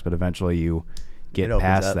out for rocks, but eventually you get It opens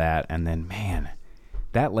past up. that, and then, man,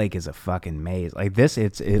 that lake is a fucking maze. Like this,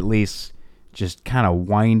 it's at least just kind of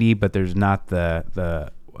windy, but there's not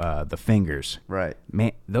the fingers. Right.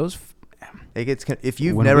 Man, those It gets if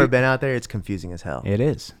you've When never we- been out there, it's confusing as hell. it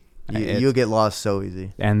is. You'll get lost so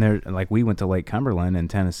easy. And there, like we went to Lake Cumberland in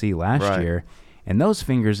Tennessee last Right. year, and those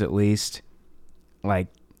fingers, at least, like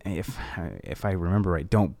if I remember right,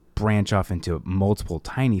 don't branch off into multiple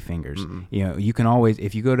tiny fingers. Mm-mm. You can always,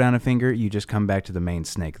 if you go down a finger, you just come back to the main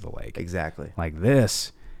snake of the lake. Exactly. Like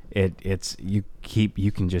this, you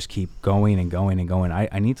can just keep going and going and going.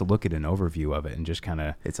 I need to look at an overview of it and just kind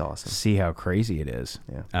of It's awesome. see how crazy it is.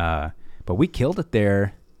 Yeah. But we killed it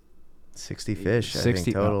there. 60 fish, 60 I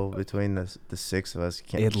think, total between the 6 of us.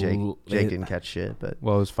 Jake didn't catch shit, but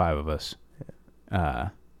Well, it was 5 of us.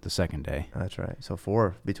 The second day. that's right. So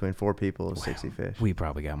between 4 people is 60 fish. We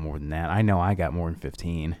probably got more than that. I know I got more than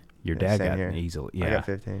 15. Your Yeah, dad same got here. easily. I Yeah, got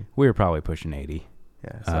 15. we were probably pushing 80.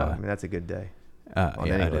 Yeah, so I mean that's a good day. On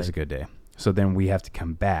Yeah, any it is a lake. good day. So then we have to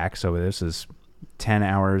come back. So this is 10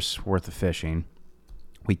 hours worth of fishing.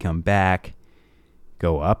 We come back,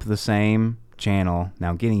 go up the same channel.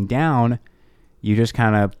 Now getting down, you just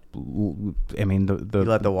kind of, I mean, You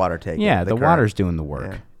let the water take it. yeah, the current. water's doing the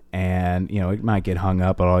work. Yeah. And, you know, it might get hung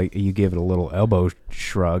up, but you give it a little elbow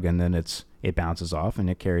shrug, and then it bounces off, and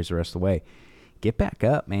it carries the rest of the way. Get back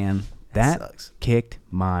up, man. That sucks. kicked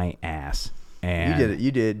my ass. And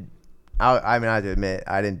You did. I mean, I have to admit,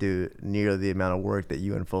 I didn't do nearly the amount of work that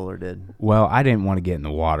you and Fuller did. Well, I didn't want to get in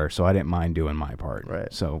the water, so I didn't mind doing my part.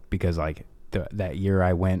 Right. So, because, like, that year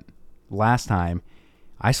I went last time,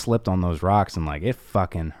 I slipped on those rocks, and, like, it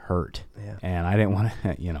fucking hurt. Yeah. And I didn't want to,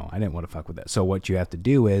 I didn't want to fuck with that. So what you have to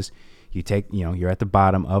do is you take, you're at the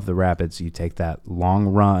bottom of the rapids. You take that long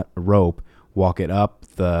rope, walk it up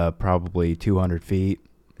the probably 200 feet,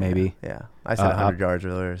 maybe. Yeah. I said 100 yards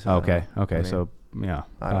earlier. So Okay. I mean, So, yeah.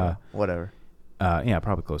 I don't know. Whatever. Yeah,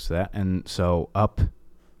 probably close to that. And so up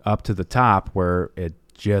to the top where it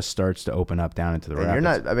just starts to open up down into the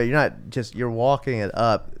rapids. You're walking it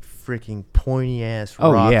up freaking pointy ass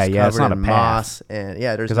Oh, rocks yeah, it's covered not a in path. moss. And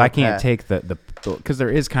yeah, there's Because no I can't path. take because there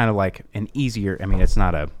is kind of like an easier, I mean, it's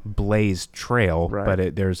not a blazed trail, Right.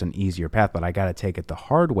 but there's an easier path, but I got to take it the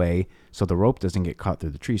hard way so the rope doesn't get caught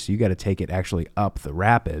through the tree. So you got to take it actually up the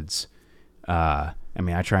rapids. I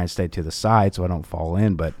mean, I try and stay to the side so I don't fall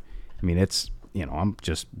in, but I mean, it's, I'm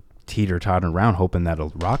just teeter-tottering around hoping that a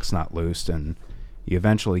rock's not loose, and you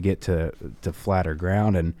eventually get to flatter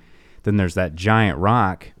ground, and then there's that giant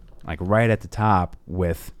rock like right at the top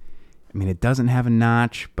with, I mean, it doesn't have a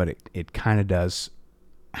notch, but it kind of does.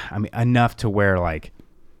 I mean, enough to where like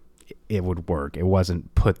it would work. It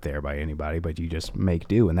wasn't put there by anybody, but you just make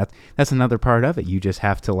do, and that's another part of it. You just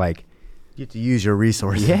have to like, You have to use your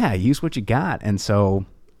resources. yeah, use what you got. And so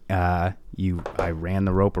I ran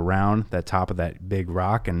the rope around the top of that big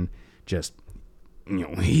rock and just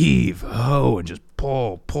heave and just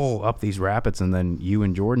pull up these rapids, and then you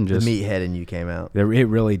and Jordan The just meathead and you came out. it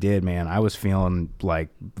really did, man. I was feeling like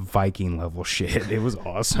Viking level shit. It was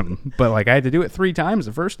awesome. But like I had to do it 3 times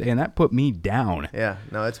the first day, and that put me down. Yeah,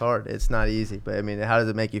 no, it's hard. It's not easy. But I mean, how does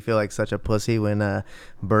it make you feel like such a pussy when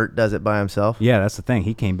Bert does it by himself? Yeah, that's the thing.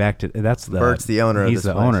 He came back to Bert's the owner of He's this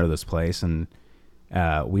the place. owner of this place, and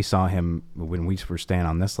we saw him when we were staying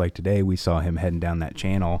on this lake today. We saw him heading down that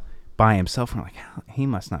channel by himself. We're like, he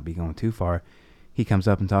must not be going too far. He comes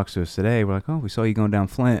up and talks to us today. We're like, oh, we saw you going down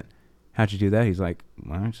Flint. How'd you do that? He's like,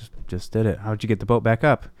 well, I just did it. How'd you get the boat back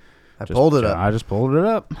up? I pulled it up. I just pulled it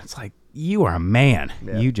up. It's like, you are a man.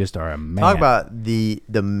 Yeah. You just are a man. Talk about the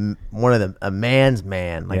one of a man's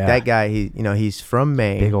man. Like Yeah. that guy. He's from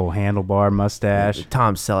Maine. big old handlebar mustache.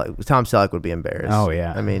 Tom Selleck would be embarrassed. Oh,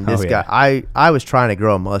 yeah. I mean, Oh, this yeah. guy. I was trying to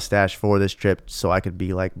grow a mustache for this trip so I could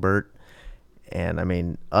be like Bert. And I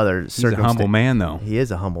mean, other He's a humble man, though. He is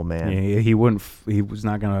a humble man. He wouldn't. He was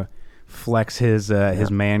not gonna flex his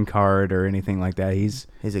man card or anything like that. He's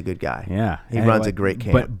a good guy. yeah. He And runs like, a great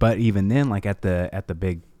camp. But even then, like at the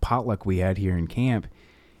big potluck we had here in camp,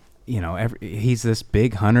 he's this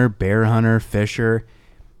big hunter, bear hunter, fisher,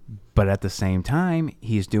 but at the same time,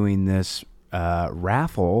 he's doing this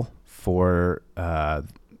raffle for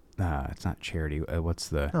it's not charity. What's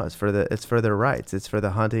the No, it's for their rights. It's for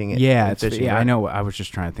the hunting. yeah, and it's fishing. yeah. I right? know. I was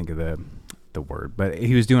just trying to think of the word, but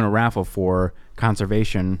he was doing a raffle for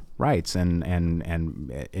conservation rights and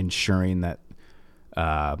ensuring that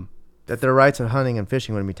that their rights of hunting and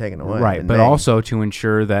fishing wouldn't be taken away. right, in but Maine. also to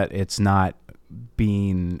ensure that it's not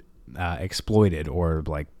being exploited or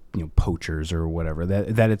like poachers or whatever,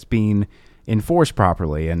 that it's being enforced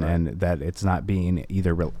properly and that it's not being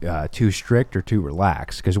either too strict or too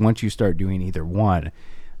relaxed, because once you start doing either one,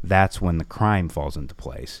 that's when the crime falls into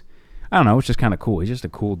place. I don't know, it's just kind of cool. He's just a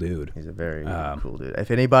cool dude. He's a very cool dude.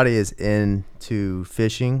 If anybody is into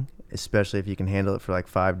fishing, especially if you can handle it for like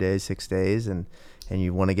 5 days, 6 days, and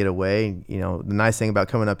you want to get away, the nice thing about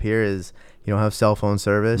coming up here is you don't have cell phone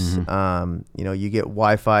service. Mm-hmm. You get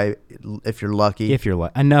Wi-Fi if you're lucky. If you're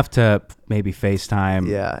enough to maybe FaceTime.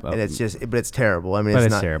 Yeah, and but it's terrible. I mean, but it's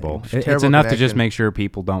it's not terrible. it's It's terrible enough to just connection. make sure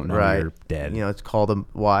people don't know Right. you're dead. It's call the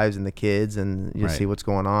wives and the kids and you Right. see what's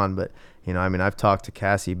going on. But I mean, I've talked to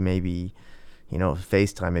Cassie maybe,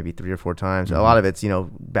 FaceTime maybe 3 or 4 times. Mm-hmm. A lot of it's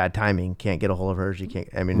bad timing. Can't get a hold of her. She can't.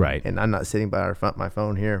 I mean, Right. And I'm not sitting by my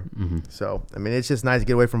phone here. Mm-hmm. So I mean, it's just nice to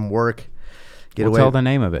get away from work. We'll tell the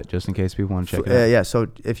name of it just in case people want to check it out. Yeah. So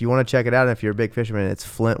if you want to check it out, and if you're a big fisherman, it's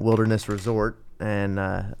Flint Wilderness Resort. And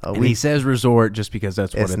And he says resort just because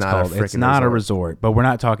that's what It's it's not a called. It's frickin' not a resort. resort, but we're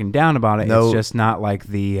not talking down about it. No. It's just not like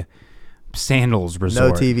the Sandals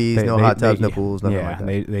resort. no TVs, no hot tubs, no pools, nothing yeah, like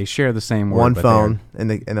that. they share the same word. one but phone in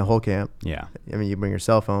the whole camp. Yeah. I mean, you bring your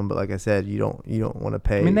cell phone, but like I said, you don't want to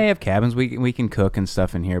pay. I mean, they have cabins. We can cook and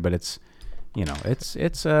stuff in here, but it's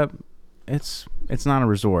it's not a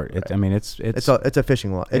resort. I mean, it's a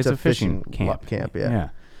fishing lot. It's a fishing camp. Yeah.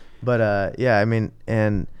 But yeah, I mean,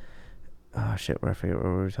 and oh shit, I forget what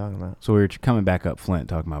we were talking about. So we were coming back up Flint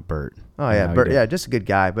talking about Bert. Oh yeah, Bert. Yeah, just a good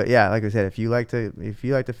guy. But yeah, like I said, if you like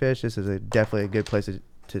to fish, this is definitely a good place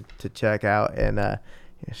to check out. And yeah,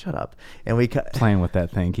 shut up. And we playing with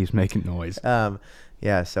that thing keeps making noise.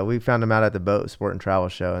 Yeah, so we found them out at the Boat Sport and Travel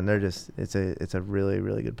Show, and it's a really,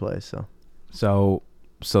 really good place. So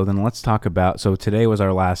then let's talk about. So today was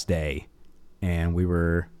our last day, and we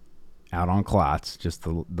were out on Klotz, just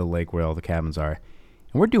the lake where all the cabins are,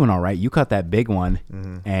 and we're doing all right. You caught that big one,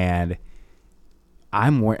 and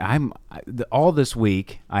all this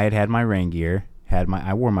week I had my rain gear,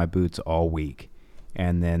 I wore my boots all week,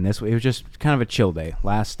 and then it was just kind of a chill day.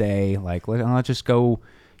 Last day, like let's just go,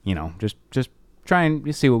 just try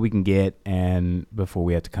and see what we can get, and before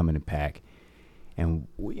we have to come in and pack. And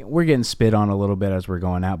we're getting spit on a little bit as we're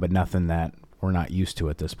going out, but nothing that we're not used to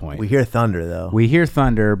at this point. We hear thunder, though. We hear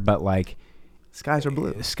thunder, but like skies are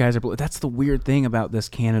blue. Skies are blue. That's the weird thing about this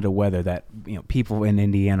Canada weather that people in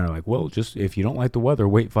Indiana are like, well, just if you don't like the weather,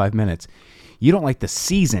 wait 5 minutes. You don't like the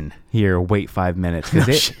season here, wait 5 minutes,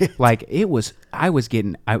 because I was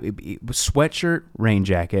getting it was sweatshirt, rain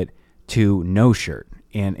jacket to no shirt.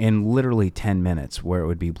 In literally 10 minutes, where it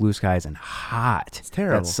would be blue skies and hot. It's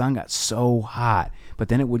terrible. That sun got so hot, but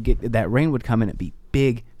then that rain would come in. It'd be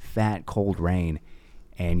big, fat, cold rain,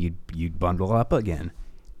 and you'd bundle up again.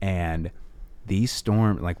 And these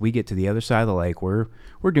storms, like we get to the other side of the lake, we're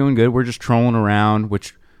doing good. We're just trolling around.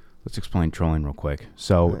 Which let's explain trolling real quick.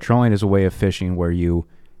 So trolling is a way of fishing where you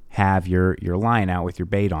have your line out with your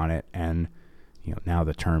bait on it, and now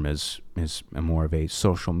the term is more of a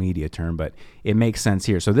social media term, but it makes sense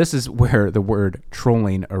here. So this is where the word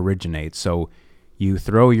trolling originates. So you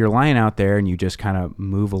throw your line out there and you just kind of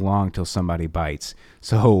move along till somebody bites.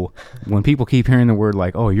 So when people keep hearing the word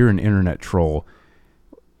like, oh, you're an internet troll,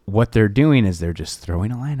 what they're doing is they're just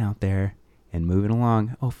throwing a line out there and moving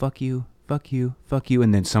along. Oh, fuck you, fuck you, fuck you.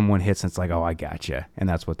 And then someone hits and it's like, oh, I gotcha. And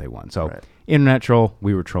that's what they want. So internet troll,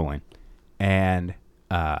 we were trolling. And,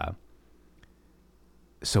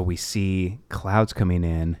 so we see clouds coming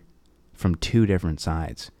in from two different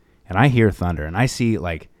sides. And I hear thunder. And I see,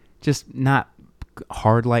 like, just not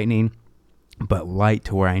hard lightning, but light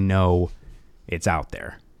to where I know it's out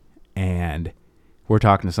there. And we're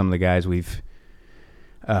talking to some of the guys we've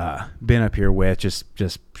been up here with, just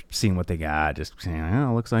seeing what they got. Just saying,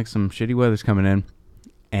 oh, looks like some shitty weather's coming in.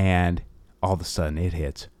 And all of a sudden, it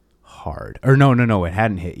hits hard. Or no, it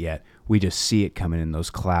hadn't hit yet. We just see it coming in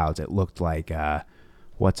those clouds. It looked like...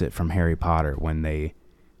 what's it from Harry Potter when they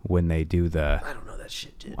do the? I don't know that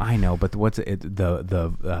shit, dude. I know, but what's it?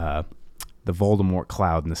 The Voldemort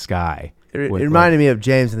cloud in the sky. It reminded me of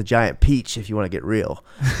James and the Giant Peach. If you want to get real,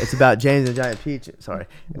 it's about James and the Giant Peach. Sorry,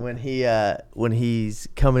 when he's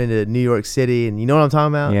coming into New York City, and you know what I'm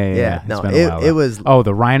talking about? Yeah. No, it was. Oh,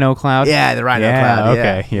 the Rhino cloud. Yeah, the Rhino cloud.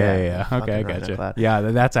 Okay. Yeah. Okay, I gotcha. Cloud. Yeah,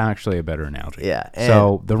 that's actually a better analogy. Yeah.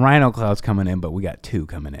 So the Rhino cloud's coming in, but we got two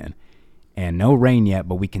coming in. And no rain yet,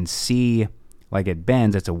 but we can see, like it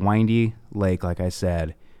bends. It's a windy lake, like I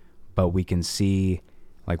said, but we can see,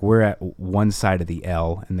 like we're at one side of the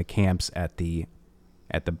L, and the camp's at the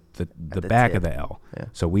back of the L. Yeah.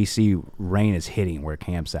 So we see rain is hitting where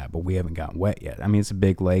camp's at, but we haven't gotten wet yet. I mean, it's a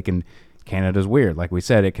big lake, and Canada's weird. Like we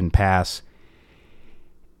said, it can pass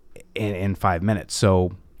in 5 minutes.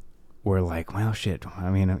 So we're like, well, shit. I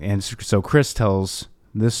mean, and so Chris tells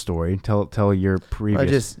this story. Tell your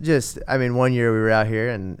previous. Just I mean, one year we were out here,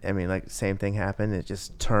 and I mean, like same thing happened. It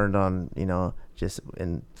just turned on, just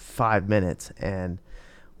in 5 minutes, and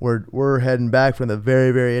we're heading back from the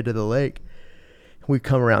very, very end of the lake. We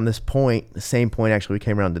come around this point, the same point actually we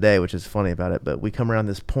came around today, which is funny about it. But we come around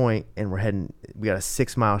this point, and we got a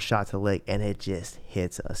 6 mile shot to the lake, and it just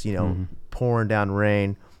hits us, pouring down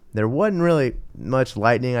rain. There wasn't really much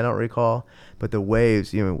lightning, I don't recall, but the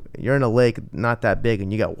waves, you're in a lake not that big,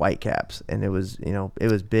 and you got white caps, and it was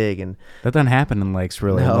big. And that doesn't happen in lakes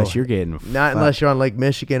really, unless you're getting unless you're on Lake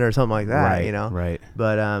Michigan or something like that, Right.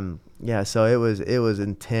 But yeah, so it was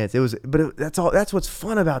intense. That's what's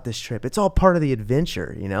fun about this trip. It's all part of the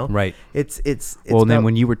adventure, Right. It's well, then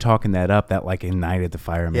when you were talking that up, that like ignited the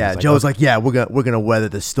fire. Yeah, Joe's like, yeah, we're gonna weather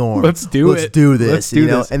the storm. Let's do this. Let's do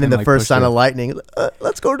this. And then the like first sign of lightning,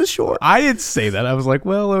 let's go to shore. I didn't say that. I was like,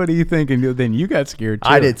 well, what do you think? And then you got scared too.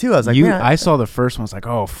 I did too. I was like, I saw the first one. I was like,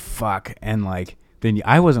 oh fuck, and like. Then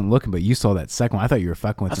I wasn't looking, but you saw that second one. I thought you were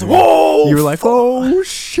fucking with me. Whoa! You were like, oh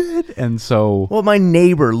shit! And so, well, my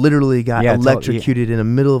neighbor literally got electrocuted in the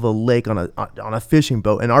middle of a lake on a fishing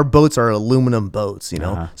boat, and our boats are aluminum boats,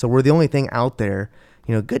 So we're the only thing out there,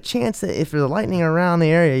 good chance that if there's lightning around the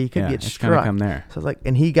area, you could Yeah, get it's gonna struck. come there. So it's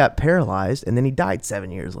and he got paralyzed, and then he died 7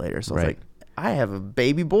 years later. So Right. it's I have a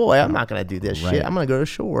baby boy. I'm not gonna do this Right. shit. I'm gonna go to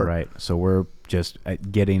shore. Right. So we're just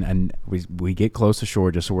getting we get close to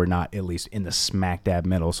shore just so we're not at least in the smack dab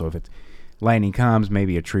middle. So if it's lightning comes,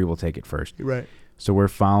 maybe a tree will take it first. Right. So we're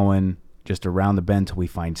following just around the bend till we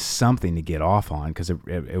find something to get off on because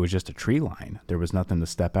it was just a tree line. There was nothing to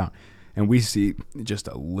step out. And we see just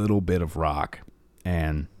a little bit of rock,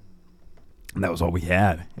 and that was all we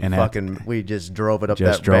had. And We just drove it up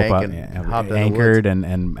just that drove bank up, and hopped in anchored, the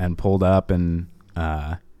woods. and pulled up and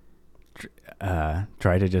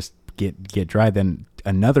tried to just get dry. Then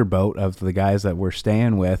another boat of the guys that we're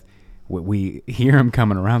staying with, we hear them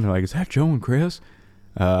coming around. They're like, "Is that Joe and Chris?"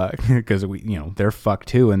 Because they're fucked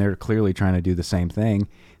too, and they're clearly trying to do the same thing.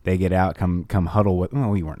 They get out, come huddle with. Well,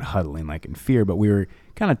 we weren't huddling like in fear, but we were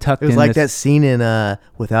kind of tucked in. It was like that scene in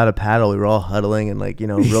Without a Paddle. We were all huddling and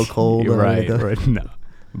real cold. right. No,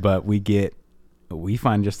 but we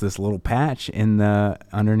find just this little patch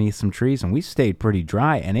underneath some trees, and we stayed pretty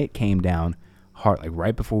dry, and it came down hard, like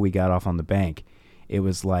right before we got off on the bank. It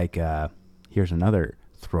was like here's another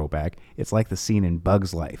throwback. It's like the scene in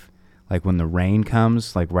Bug's Life, like when the rain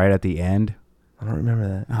comes, like right at the end. I don't remember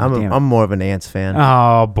that. Oh, damn it. I'm more of an Ants fan.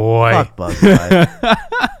 Oh boy, Fuck Bugs Life.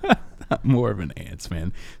 more of an Ants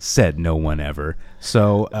fan. Said no one ever.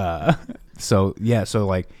 So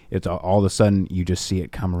like it's all of a sudden you just see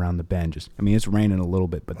it come around the bend. It's raining a little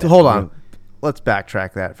bit, but Hold on. Let's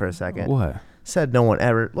backtrack that for a second. What? Said no one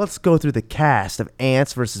ever. Let's go through the cast of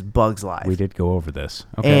Ants versus Bugs Life. We did go over this.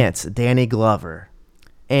 Okay. Ants, Danny Glover.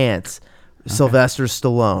 Ants, Sylvester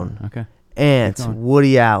Stallone. Okay. Ants, Keep going.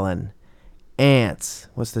 Woody Allen. Ants,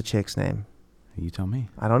 what's the chick's name? You tell me.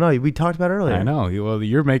 I don't know. We talked about it earlier. I know. Well,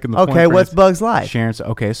 you're making the point. Okay, for what's instance. Bugs Life? Sharon.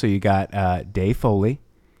 Okay, so you got Dave Foley.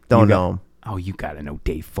 Don't You got- know him. Oh, you got to know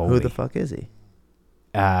Dave Foley. Who the fuck is he?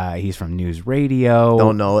 He's from News Radio.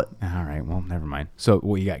 Don't know it. All right. Well, never mind.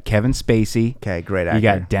 So you got Kevin Spacey. Okay, great actor. You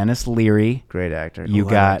got Dennis Leary. great actor. You Ooh,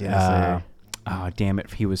 I got like Dennis Leary. oh damn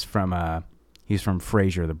it, he's from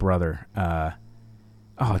Frasier, the brother. Oh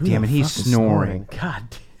Who damn the it, he's fuck is snoring. God.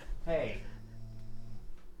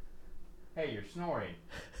 Hey, you're snoring.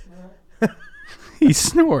 He's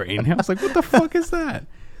snoring. I was like, what the fuck is that?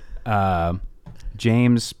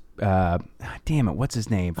 James. Damn it, what's his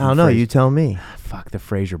name? I don't know. You tell me. Fuck, the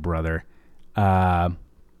Frasier brother. Hayden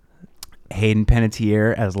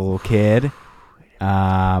Panettiere as a little kid.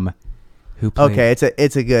 Who played? Okay,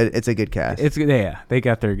 it's a good cast. They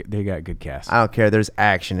got good cast. I don't care. There's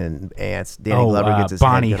action in Ants. Danny Glover gets his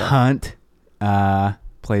Bonnie head cut off. Hunt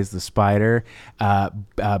plays the spider.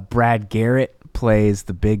 Brad Garrett plays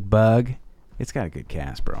the big bug. It's got a good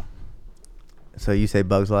cast, bro. So you say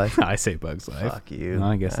Bugs Life? I say Bugs Life. Fuck you. Well,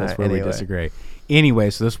 I guess that's where Anyway. we disagree.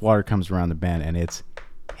 Anyway, so this water comes around the bend and it's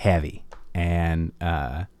heavy. And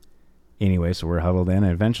anyway, so we're huddled in,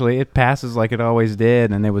 and eventually it passes like it always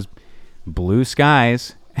did, and there was blue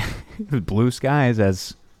skies. It was blue skies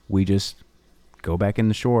as we just go back in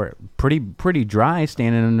the shore. Pretty dry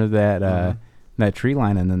standing under that that tree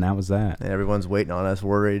line, and then that was that. And everyone's waiting on us,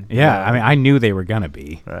 worried. Yeah, I mean, I knew they were gonna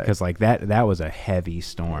be Right. because like that was a heavy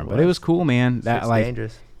storm, but was. it was cool, man. That It's like,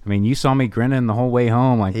 dangerous. I mean, you saw me grinning the whole way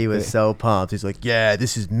home. Like He was so pumped. He's like, "Yeah,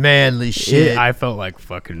 this is manly shit. I felt like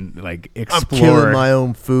fucking like I'm explorer. killing my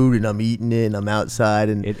own food and I'm eating it and I'm outside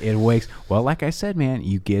and It wakes. Well, like I said, man,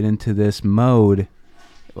 you get into this mode,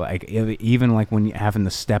 like even like when you having to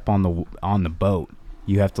step on the boat,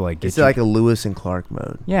 you have to like get. it's like a Lewis and Clark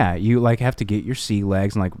mode. yeah, you like have to get your sea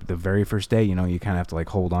legs, and like the very first day, you know, you kind of have to like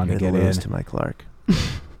hold on You're to the get Lewis in. to my Clark.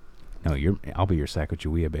 No, I'll be your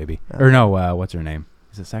Sacagawea, baby. Oh. Or no, what's her name?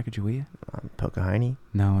 Is it Sacagawea? Pocahontas.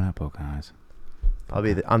 No, not Pocahontas.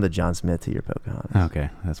 I'm the John Smith to your Pocahontas. Okay,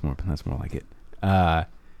 that's more like it.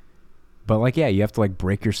 But like, yeah, you have to like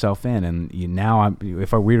break yourself in, and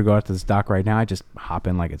if I were to go out to this dock right now, I just hop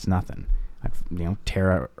in like it's nothing. I'd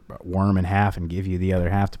tear a worm in half and give you the other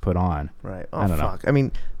half to put on. Right. I Oh don't know. fuck. I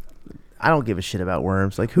mean, I don't give a shit about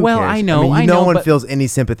worms. Like who Well, cares? I know, mean, I no know, one but- feels any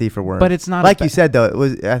sympathy for worms. But it's not like a you ba- said though.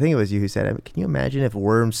 I think it was you who said it. Can you imagine if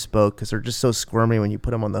worms spoke? Because they're just so squirmy when you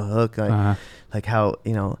put them on the hook. Like how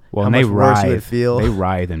Well, how and much they worse you would writhe. feel. They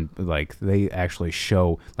writhe and like they actually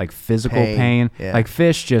show like physical Pain, pain. yeah. Like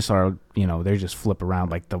fish just are, they just flip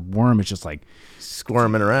around. Like the worm is just like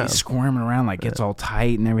squirming around. squirming around, like gets all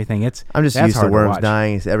tight and everything. I'm just that's used to hard worms watch.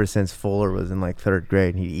 dying ever since Fuller was in like third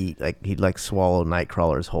grade. And he'd swallow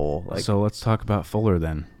Nightcrawler's whole. Like, So let's talk about Fuller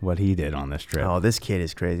then. What he did on this trip. oh, this kid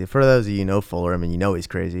is crazy. For those of you who know Fuller, I mean, you know he's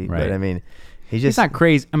crazy. Right. But I mean, he's He's just not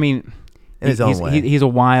crazy. I mean, in his own way. He's a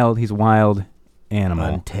wild animal.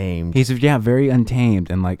 Untamed. He's very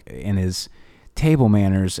untamed, and like in his table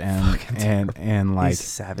manners and like he's a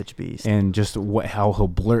savage beast. and just how he'll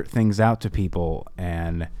blurt things out to people.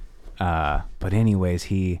 And but anyways,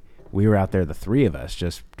 we were out there, the three of us,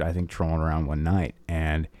 just I think trolling around one night,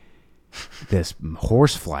 and this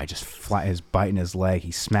horsefly just is biting his leg.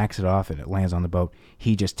 He smacks it off and it lands on the boat.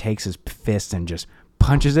 He just takes his fist and just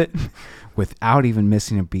punches it without even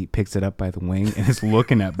missing a beat, picks it up by the wing and is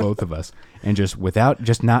looking at both of us, and just without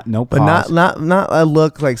no pause. But not a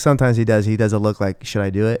look like sometimes he does. He does a look like, should I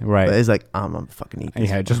do it? Right. But it's like, I'm gonna fucking eat this.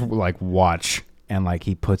 Yeah, just like watch, and like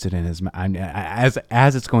he puts it in his mouth.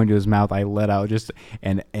 As it's going to his mouth, I let out just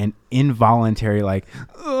an involuntary like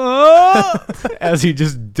as he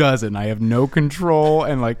just does it, and I have no control,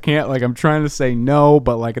 and like can't, like I'm trying to say no,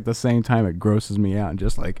 but like at the same time it grosses me out, and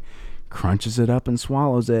just like crunches it up and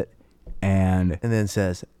swallows it, and then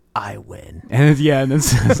says, I win. and then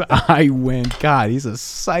says, I win. God, he's a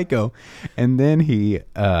psycho. And then he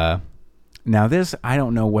now this, I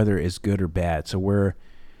don't know whether it's good or bad, so we're,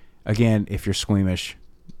 again, if you're squeamish,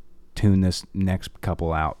 tune this next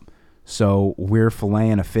couple out. So we're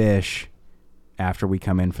filleting a fish after we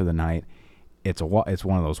come in for the night. It's one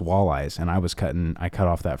of those walleyes, and I cut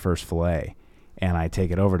off that first fillet, and I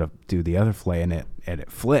take it over to do the other fillet, and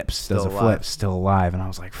it flips, still alive, and I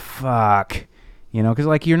was like, fuck, because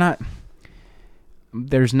like you're not.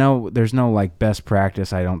 There's no like best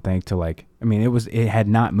practice, I don't think, to like. I mean, it had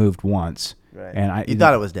not moved once. Right. And you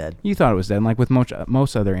thought it was dead. You thought it was dead. And like with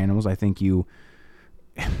most other animals, I think you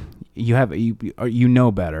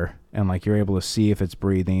know better, and like you're able to see if it's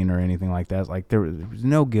breathing or anything like that. Like there was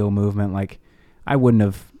no gill movement. Like I would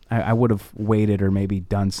have waited or maybe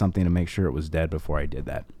done something to make sure it was dead before I did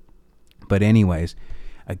that. But anyways,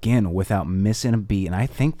 again, without missing a beat, and I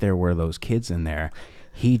think there were those kids in there,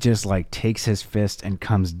 he just like takes his fist and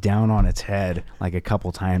comes down on its head like a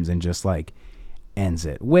couple times and just like ends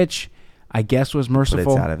it, which I guess was merciful.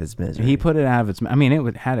 But it's out of its misery. He put it out of its. I mean,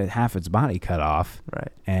 it had half its body cut off,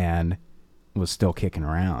 right, and was still kicking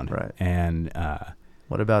around, right. And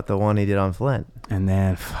what about the one he did on Flint? And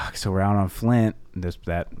then so we're out on Flint.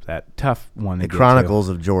 That tough one. The Chronicles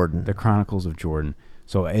of Jordan. The Chronicles of Jordan.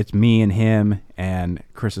 So it's me and him and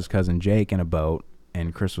Chris's cousin Jake in a boat,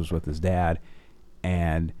 and Chris was with his dad,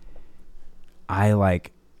 and I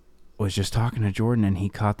like was just talking to Jordan, and he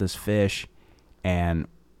caught this fish, and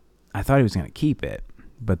I thought he was going to keep it,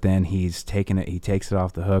 but then he's taking it. He takes it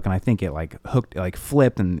off the hook, and I think it like hooked, like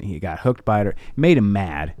flipped, and he got hooked by it. Made him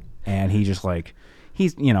mad, and he just like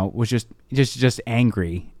was just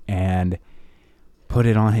angry, and put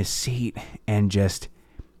it on his seat and just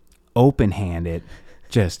open-handed,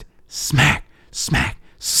 just smack.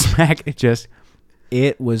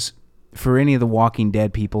 It was, for any of the Walking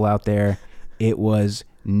Dead people out there, it was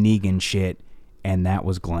Negan shit. And that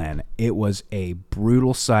was Glenn. It was a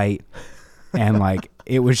brutal sight, and like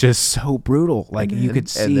it was just so brutal. Like you could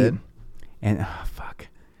see, and fuck.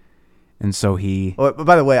 And so he. Oh, but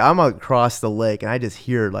by the way, I'm across the lake, and I just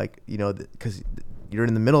hear like because you're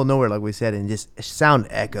in the middle of nowhere, like we said, and just sound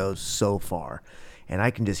echoes so far, and I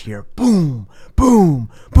can just hear boom, boom,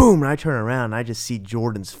 boom, and I turn around, and I just see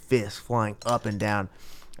Jordan's fist flying up and down.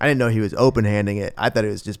 I didn't know he was open-handing it. I thought he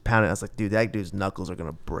was just pounding. I was like, dude, that dude's knuckles are going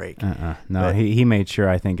to break. No, but he made sure,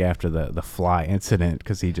 I think, after the fly incident,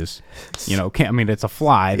 because he just, can't. I mean, it's a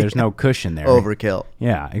fly. There's no cushion there. Overkill.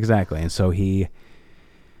 Yeah, exactly. And so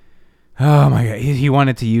oh my God, he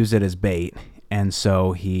wanted to use it as bait. And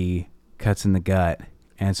so he cuts in the gut.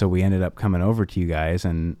 And so we ended up coming over to you guys,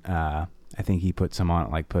 and I think he put some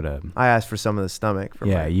on, I asked for some of the stomach.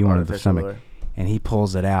 You wanted the stomach. Lure. And he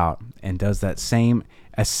pulls it out and does that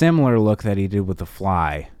a similar look that he did with the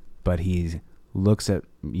fly, but he looks at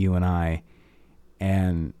you and I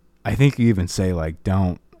think you even say like,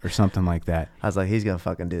 don't, or something like that. I was like, he's going to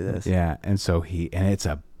fucking do this. Yeah. And so and it's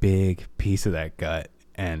a big piece of that gut,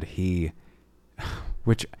 and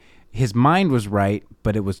which his mind was right,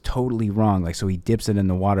 but it was totally wrong. Like, so he dips it in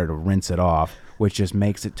the water to rinse it off, which just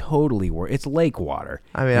makes it totally worse. It's lake water.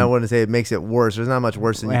 I mean, I wouldn't say it makes it worse. There's not much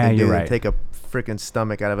worse than you can do than take a freaking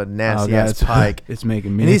stomach out of a nasty ass pike. It's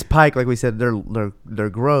making me. And these pike, like we said, they're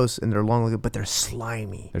gross and they're long looking, but they're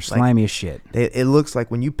slimy. They're slimy as shit. It looks like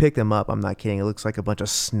when you pick them up, I'm not kidding, it looks like a bunch of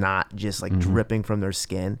snot just like dripping from their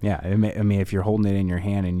skin. Yeah, I mean, if you're holding it in your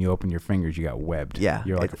hand and you open your fingers, you got webbed. Yeah,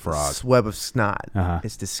 you're like a frog. A web of snot.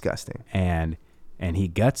 It's disgusting. And he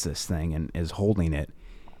guts this thing and is holding it,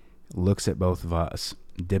 looks at both of us,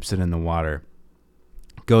 dips it in the water,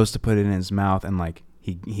 goes to put it in his mouth, and like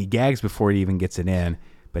he gags before he even gets it in,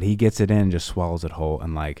 but he gets it in and just swallows it whole.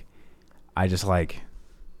 And like I just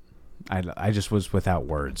was without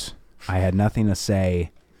words I had nothing to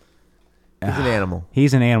say. He's an animal.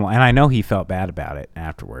 He's an animal, and I know he felt bad about it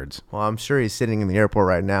afterwards. Well, I'm sure he's sitting in the airport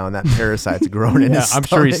right now, and that parasite's grown in his I'm stomach.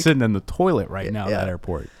 sure he's sitting in the toilet right now at Yeah. that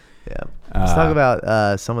airport. Yeah. Let's talk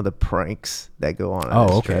about some of the pranks that go on. Oh,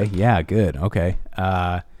 this okay. trip. Yeah, good. Okay.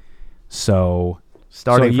 So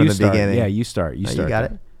Starting so from you the start. beginning. Yeah, you start. You No, you start. got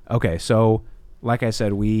there. it. Okay, so like I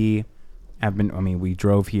said, we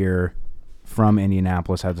drove here from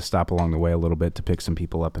Indianapolis, had to stop along the way a little bit to pick some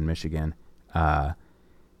people up in Michigan.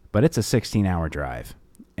 But it's a 16-hour drive,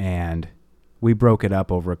 and we broke it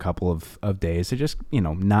up over a couple of days to just,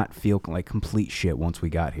 not feel like complete shit once we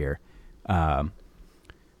got here.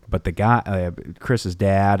 But the guy, Chris's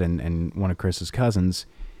dad and one of Chris's cousins,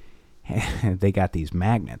 they got these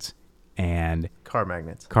magnets and Car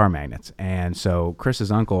magnets. And so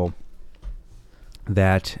Chris's uncle,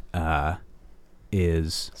 that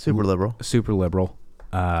is Super liberal.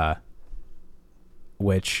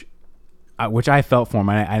 which I felt for him.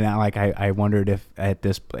 I wondered if at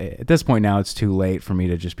this point now it's too late for me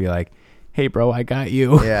to just be like, hey bro, I got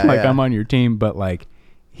you. Yeah, like yeah. I'm on your team. But like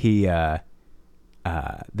he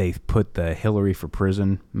they put the Hillary for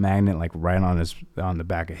prison magnet like right on the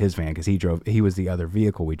back of his van, because he was the other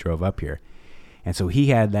vehicle we drove up here, and so he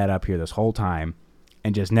had that up here this whole time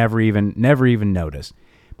and just never even noticed.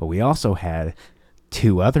 But we also had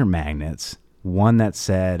two other magnets, one that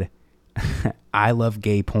said I love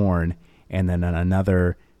gay porn, and then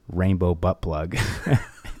another rainbow butt plug.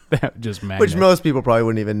 That just magnet. Which most people probably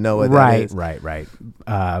wouldn't even know what that is. Right.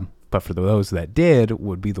 But for those that did,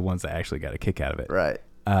 would be the ones that actually got a kick out of it. Right.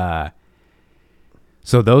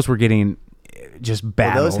 So those were getting just Well,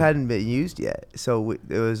 battled. those hadn't been used yet. So it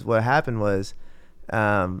was what happened was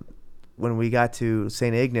when we got to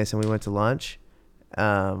St. Ignace and we went to lunch,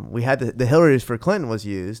 we had the Hillary's for Clinton was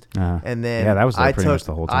used, and then yeah, that was there I pretty much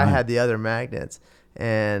the whole time. I had the other magnets,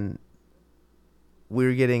 and we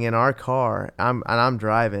were getting in our car. I'm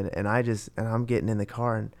driving, and I'm getting in the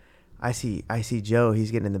car, and I see Joe.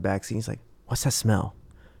 He's getting in the back seat. He's like, "What's that smell,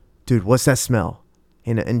 dude? What's that smell?"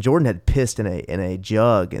 And Jordan had pissed in a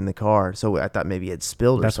jug in the car, so I thought maybe it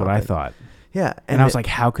spilled. That's or what something. I thought. Yeah, And I was like,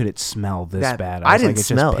 how could it smell this bad? I was didn't like, it's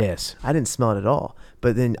smell just it. piss. I didn't smell it at all.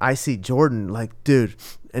 But then I see Jordan like, dude,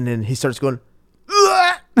 and then he starts going.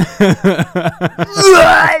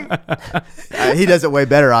 He does it way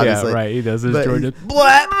better, obviously. Yeah, right. He does this. But Jordan.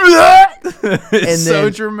 It's so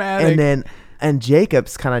dramatic. And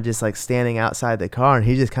Jacob's kind of just like standing outside the car, and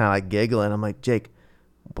he's just kind of like giggling. I'm like, Jake,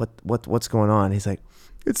 what's going on? He's like,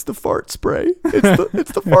 it's the fart spray.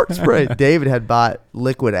 It's the fart spray. David had bought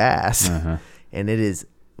liquid ass, and it is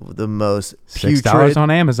the most $6 putrid.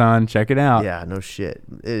 on Amazon. Check it out. Yeah, no shit.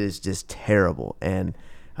 It is just terrible. And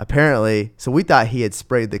apparently, so we thought he had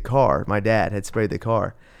sprayed the car. My dad had sprayed the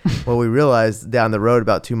car. Well, we realized down the road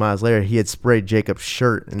about 2 miles later, he had sprayed Jacob's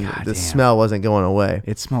shirt, and God the damn. smell wasn't going away.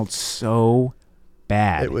 It smelled so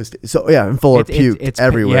bad. It was and full of puke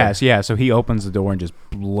everywhere. Yes, yeah. So he opens the door and just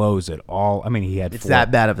blows it all. I mean, It's that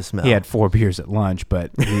bad of a smell. He had 4 beers at lunch, but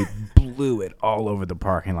he blew it all over the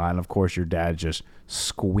parking lot. And of course, your dad just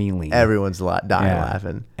squealing. Everyone's dying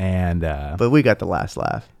laughing. And But we got the last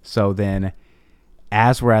laugh. so then,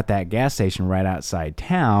 as we're at that gas station right outside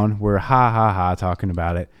town, we're ha talking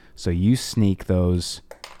about it. So you sneak the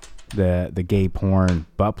gay porn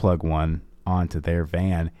butt plug one onto their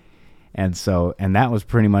van. And that was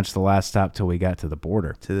pretty much the last stop till we got to the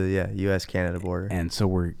border. To the U.S.-Canada border. And so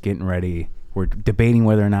we're getting ready. We're debating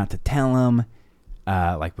whether or not to tell them,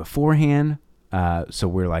 like beforehand. So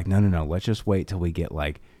we're like, no. Let's just wait till we get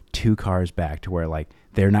like 2 cars back to where like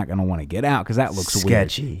they're not going to want to get out, because that looks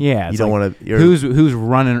sketchy. Weird. Yeah, You it's don't like, want to.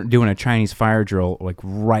 Who's doing a Chinese fire drill like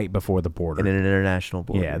right before the border? In an international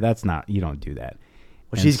border. Yeah, that's not. You don't do that.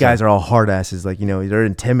 Well, And these guys are all hard asses. Like, they're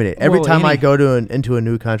intimidated. Every Well, time I any- go to into a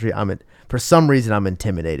new country, for some reason I'm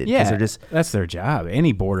intimidated. 'cause Yeah, they're just, that's their job.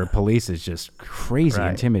 Any border police is just crazy Right.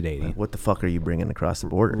 intimidating. what the fuck are you bringing across the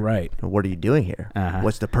border? Right. What are you doing here? Uh-huh.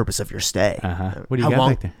 What's the purpose of your stay? What do you How got long,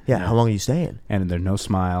 back there? Yeah, how long are you staying? And there's no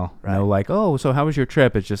smile, Right. no like, oh, so how was your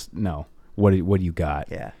trip? It's just no. What do you got?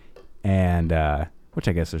 Yeah. And which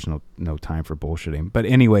I guess there's no time for bullshitting. But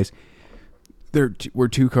anyways, we're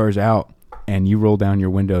 2 cars out, and you roll down your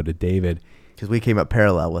window to David. Because we came up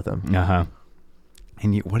parallel with him.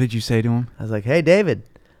 And what did you say to him? I was like, hey, David,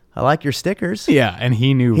 I like your stickers. Yeah, and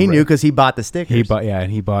he knew. He knew because he bought the stickers. He bought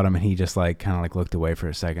them, and he just like kind of like looked away for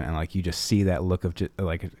a second, and like you just see that look of just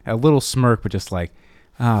like a little smirk, but just like,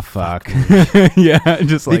 ah, fuck. Yeah,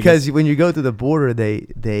 just like because when you go through the border,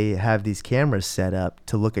 they have these cameras set up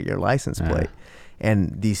to look at your license plate.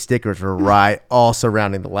 and these stickers were right all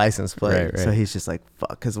surrounding the license plate. Right. So he's just like,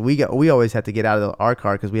 fuck, because we always have to get out of our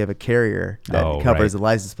car because we have a carrier that covers right. the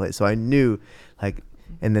license plate. So I knew, like,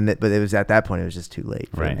 and then but it was at that point it was just too late.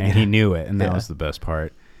 Right, me. and he knew it, and that Yeah. was the best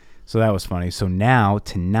part. So that was funny. So now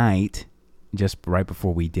tonight, just right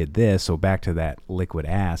before we did this, so back to that liquid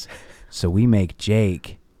ass. So we make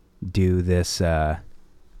Jake do this.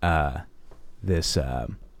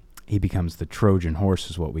 He becomes the Trojan horse,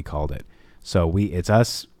 is what we called it. So it's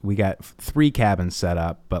us. We got 3 cabins set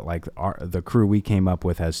up, but like the crew we came up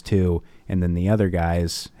with has 2, and then the other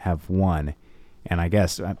guys have 1. And I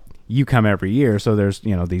guess you come every year, so there's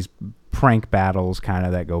these prank battles kind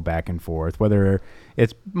of that go back and forth, whether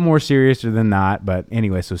it's more serious than not. But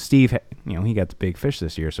anyway, so Steve, he got the big fish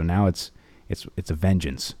this year, so now it's a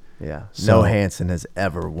vengeance. Yeah. So- No Hansen has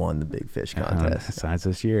ever won the big fish contest. Besides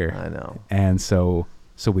this year. I know. And so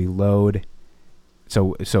we load.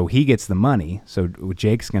 So he gets the money. So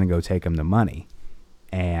Jake's gonna go take him the money,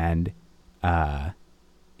 and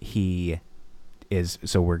he is.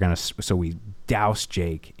 So we douse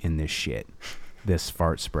Jake in this shit, this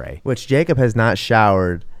fart spray. Which Jacob has not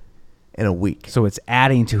showered in a week. So it's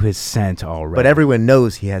adding to his scent already. But everyone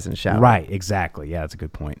knows he hasn't showered. Right, exactly. Yeah, that's a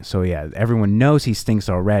good point. So yeah, everyone knows he stinks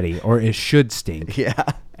already, or it should stink. Yeah.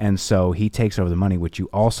 And so he takes over the money, which you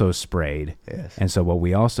also sprayed. Yes. And so what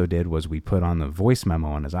we also did was we put on the voice memo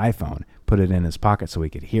on his iPhone, put it in his pocket so he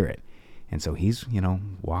could hear it. And so he's,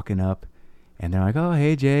 walking up, and they're like, "Oh,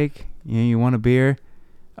 hey, Jake, you want a beer?"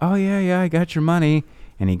 "Oh, yeah, I got your money."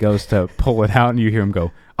 And he goes to pull it out, and you hear him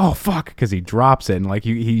go, "Oh, fuck," because he drops it, and like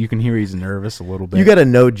you can hear he's nervous a little bit. You got to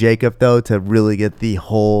know Jacob, though, to really get the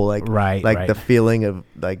whole, Right. the feeling of,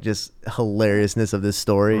 just hilariousness of this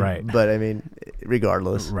story. Right. But, I mean,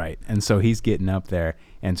 regardless. Right. And so he's getting up there.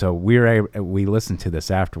 And so we listened to this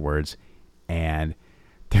afterwards, and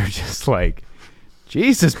they're just like,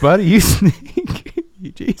 "Jesus, buddy, you stink."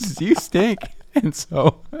 "Jesus, you stink." And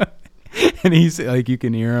so, and he's like, you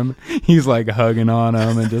can hear him. He's like hugging on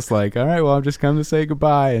him and just like, "All right, well, I'm just come to say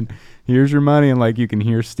goodbye. And here's your money." And like, you can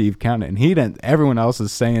hear Steve counting it. And he didn't, everyone else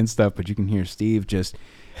is saying stuff, but you can hear Steve just,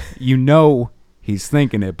 he's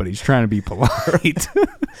thinking it, but he's trying to be polite.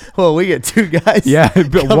 Well, we get 2 guys. Yeah,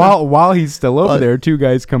 but coming- while he's still over there, 2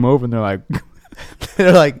 guys come over and they're like,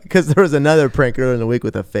 They're like, because there was another prank earlier in the week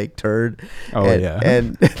with a fake turd. "Oh, and, yeah."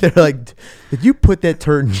 And they're like, "Did you put that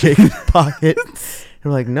turd in Jacob's pocket?" And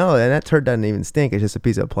we're like, "No, and that turd doesn't even stink. It's just a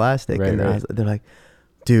piece of plastic." Right, and right. they're like,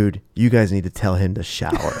 "Dude, you guys need to tell him to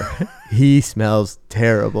shower. He smells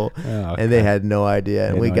terrible." Oh, And they okay. had no idea.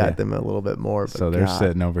 And They we had no got idea. them a little bit more. But So they're God.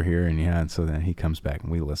 sitting over here, and so then he comes back,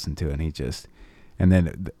 and we listen to it, and and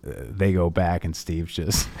then they go back, and Steve's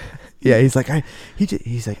just, Yeah, he's like,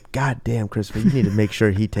 he's like, "God damn, Christopher, you need to make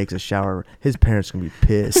sure he takes a shower. His parents gonna be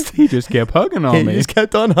pissed." he just kept hugging on He me. just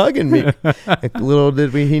kept on hugging me. Like, little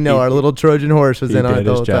did he know our little Trojan horse was He in on it did the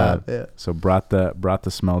his whole job. time. Yeah. So brought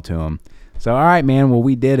the smell to him. So all right, man. Well,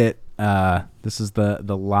 we did it. This is the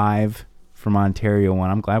live from Ontario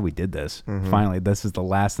one. I'm glad we did this. Mhm. Finally, this is the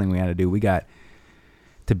last thing we had to do. We got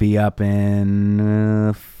to be up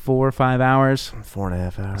in 4 or 5 hours.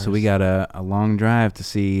 4.5 hours. So we got a long drive to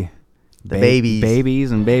see The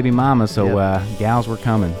babies. and baby mama. So Yep. gals were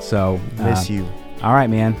coming. So Miss you. all right,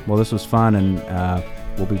 man. Well, this was fun, and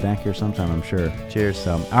we'll be back here sometime, I'm sure. Cheers.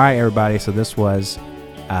 So all right, everybody. So this was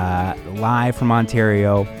live from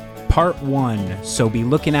Ontario, part 1. So be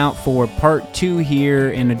looking out for part 2 here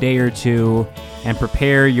in a day or 2, and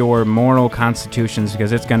prepare your moral constitutions,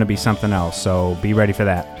 because it's going to be something else. So be ready for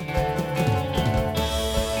that.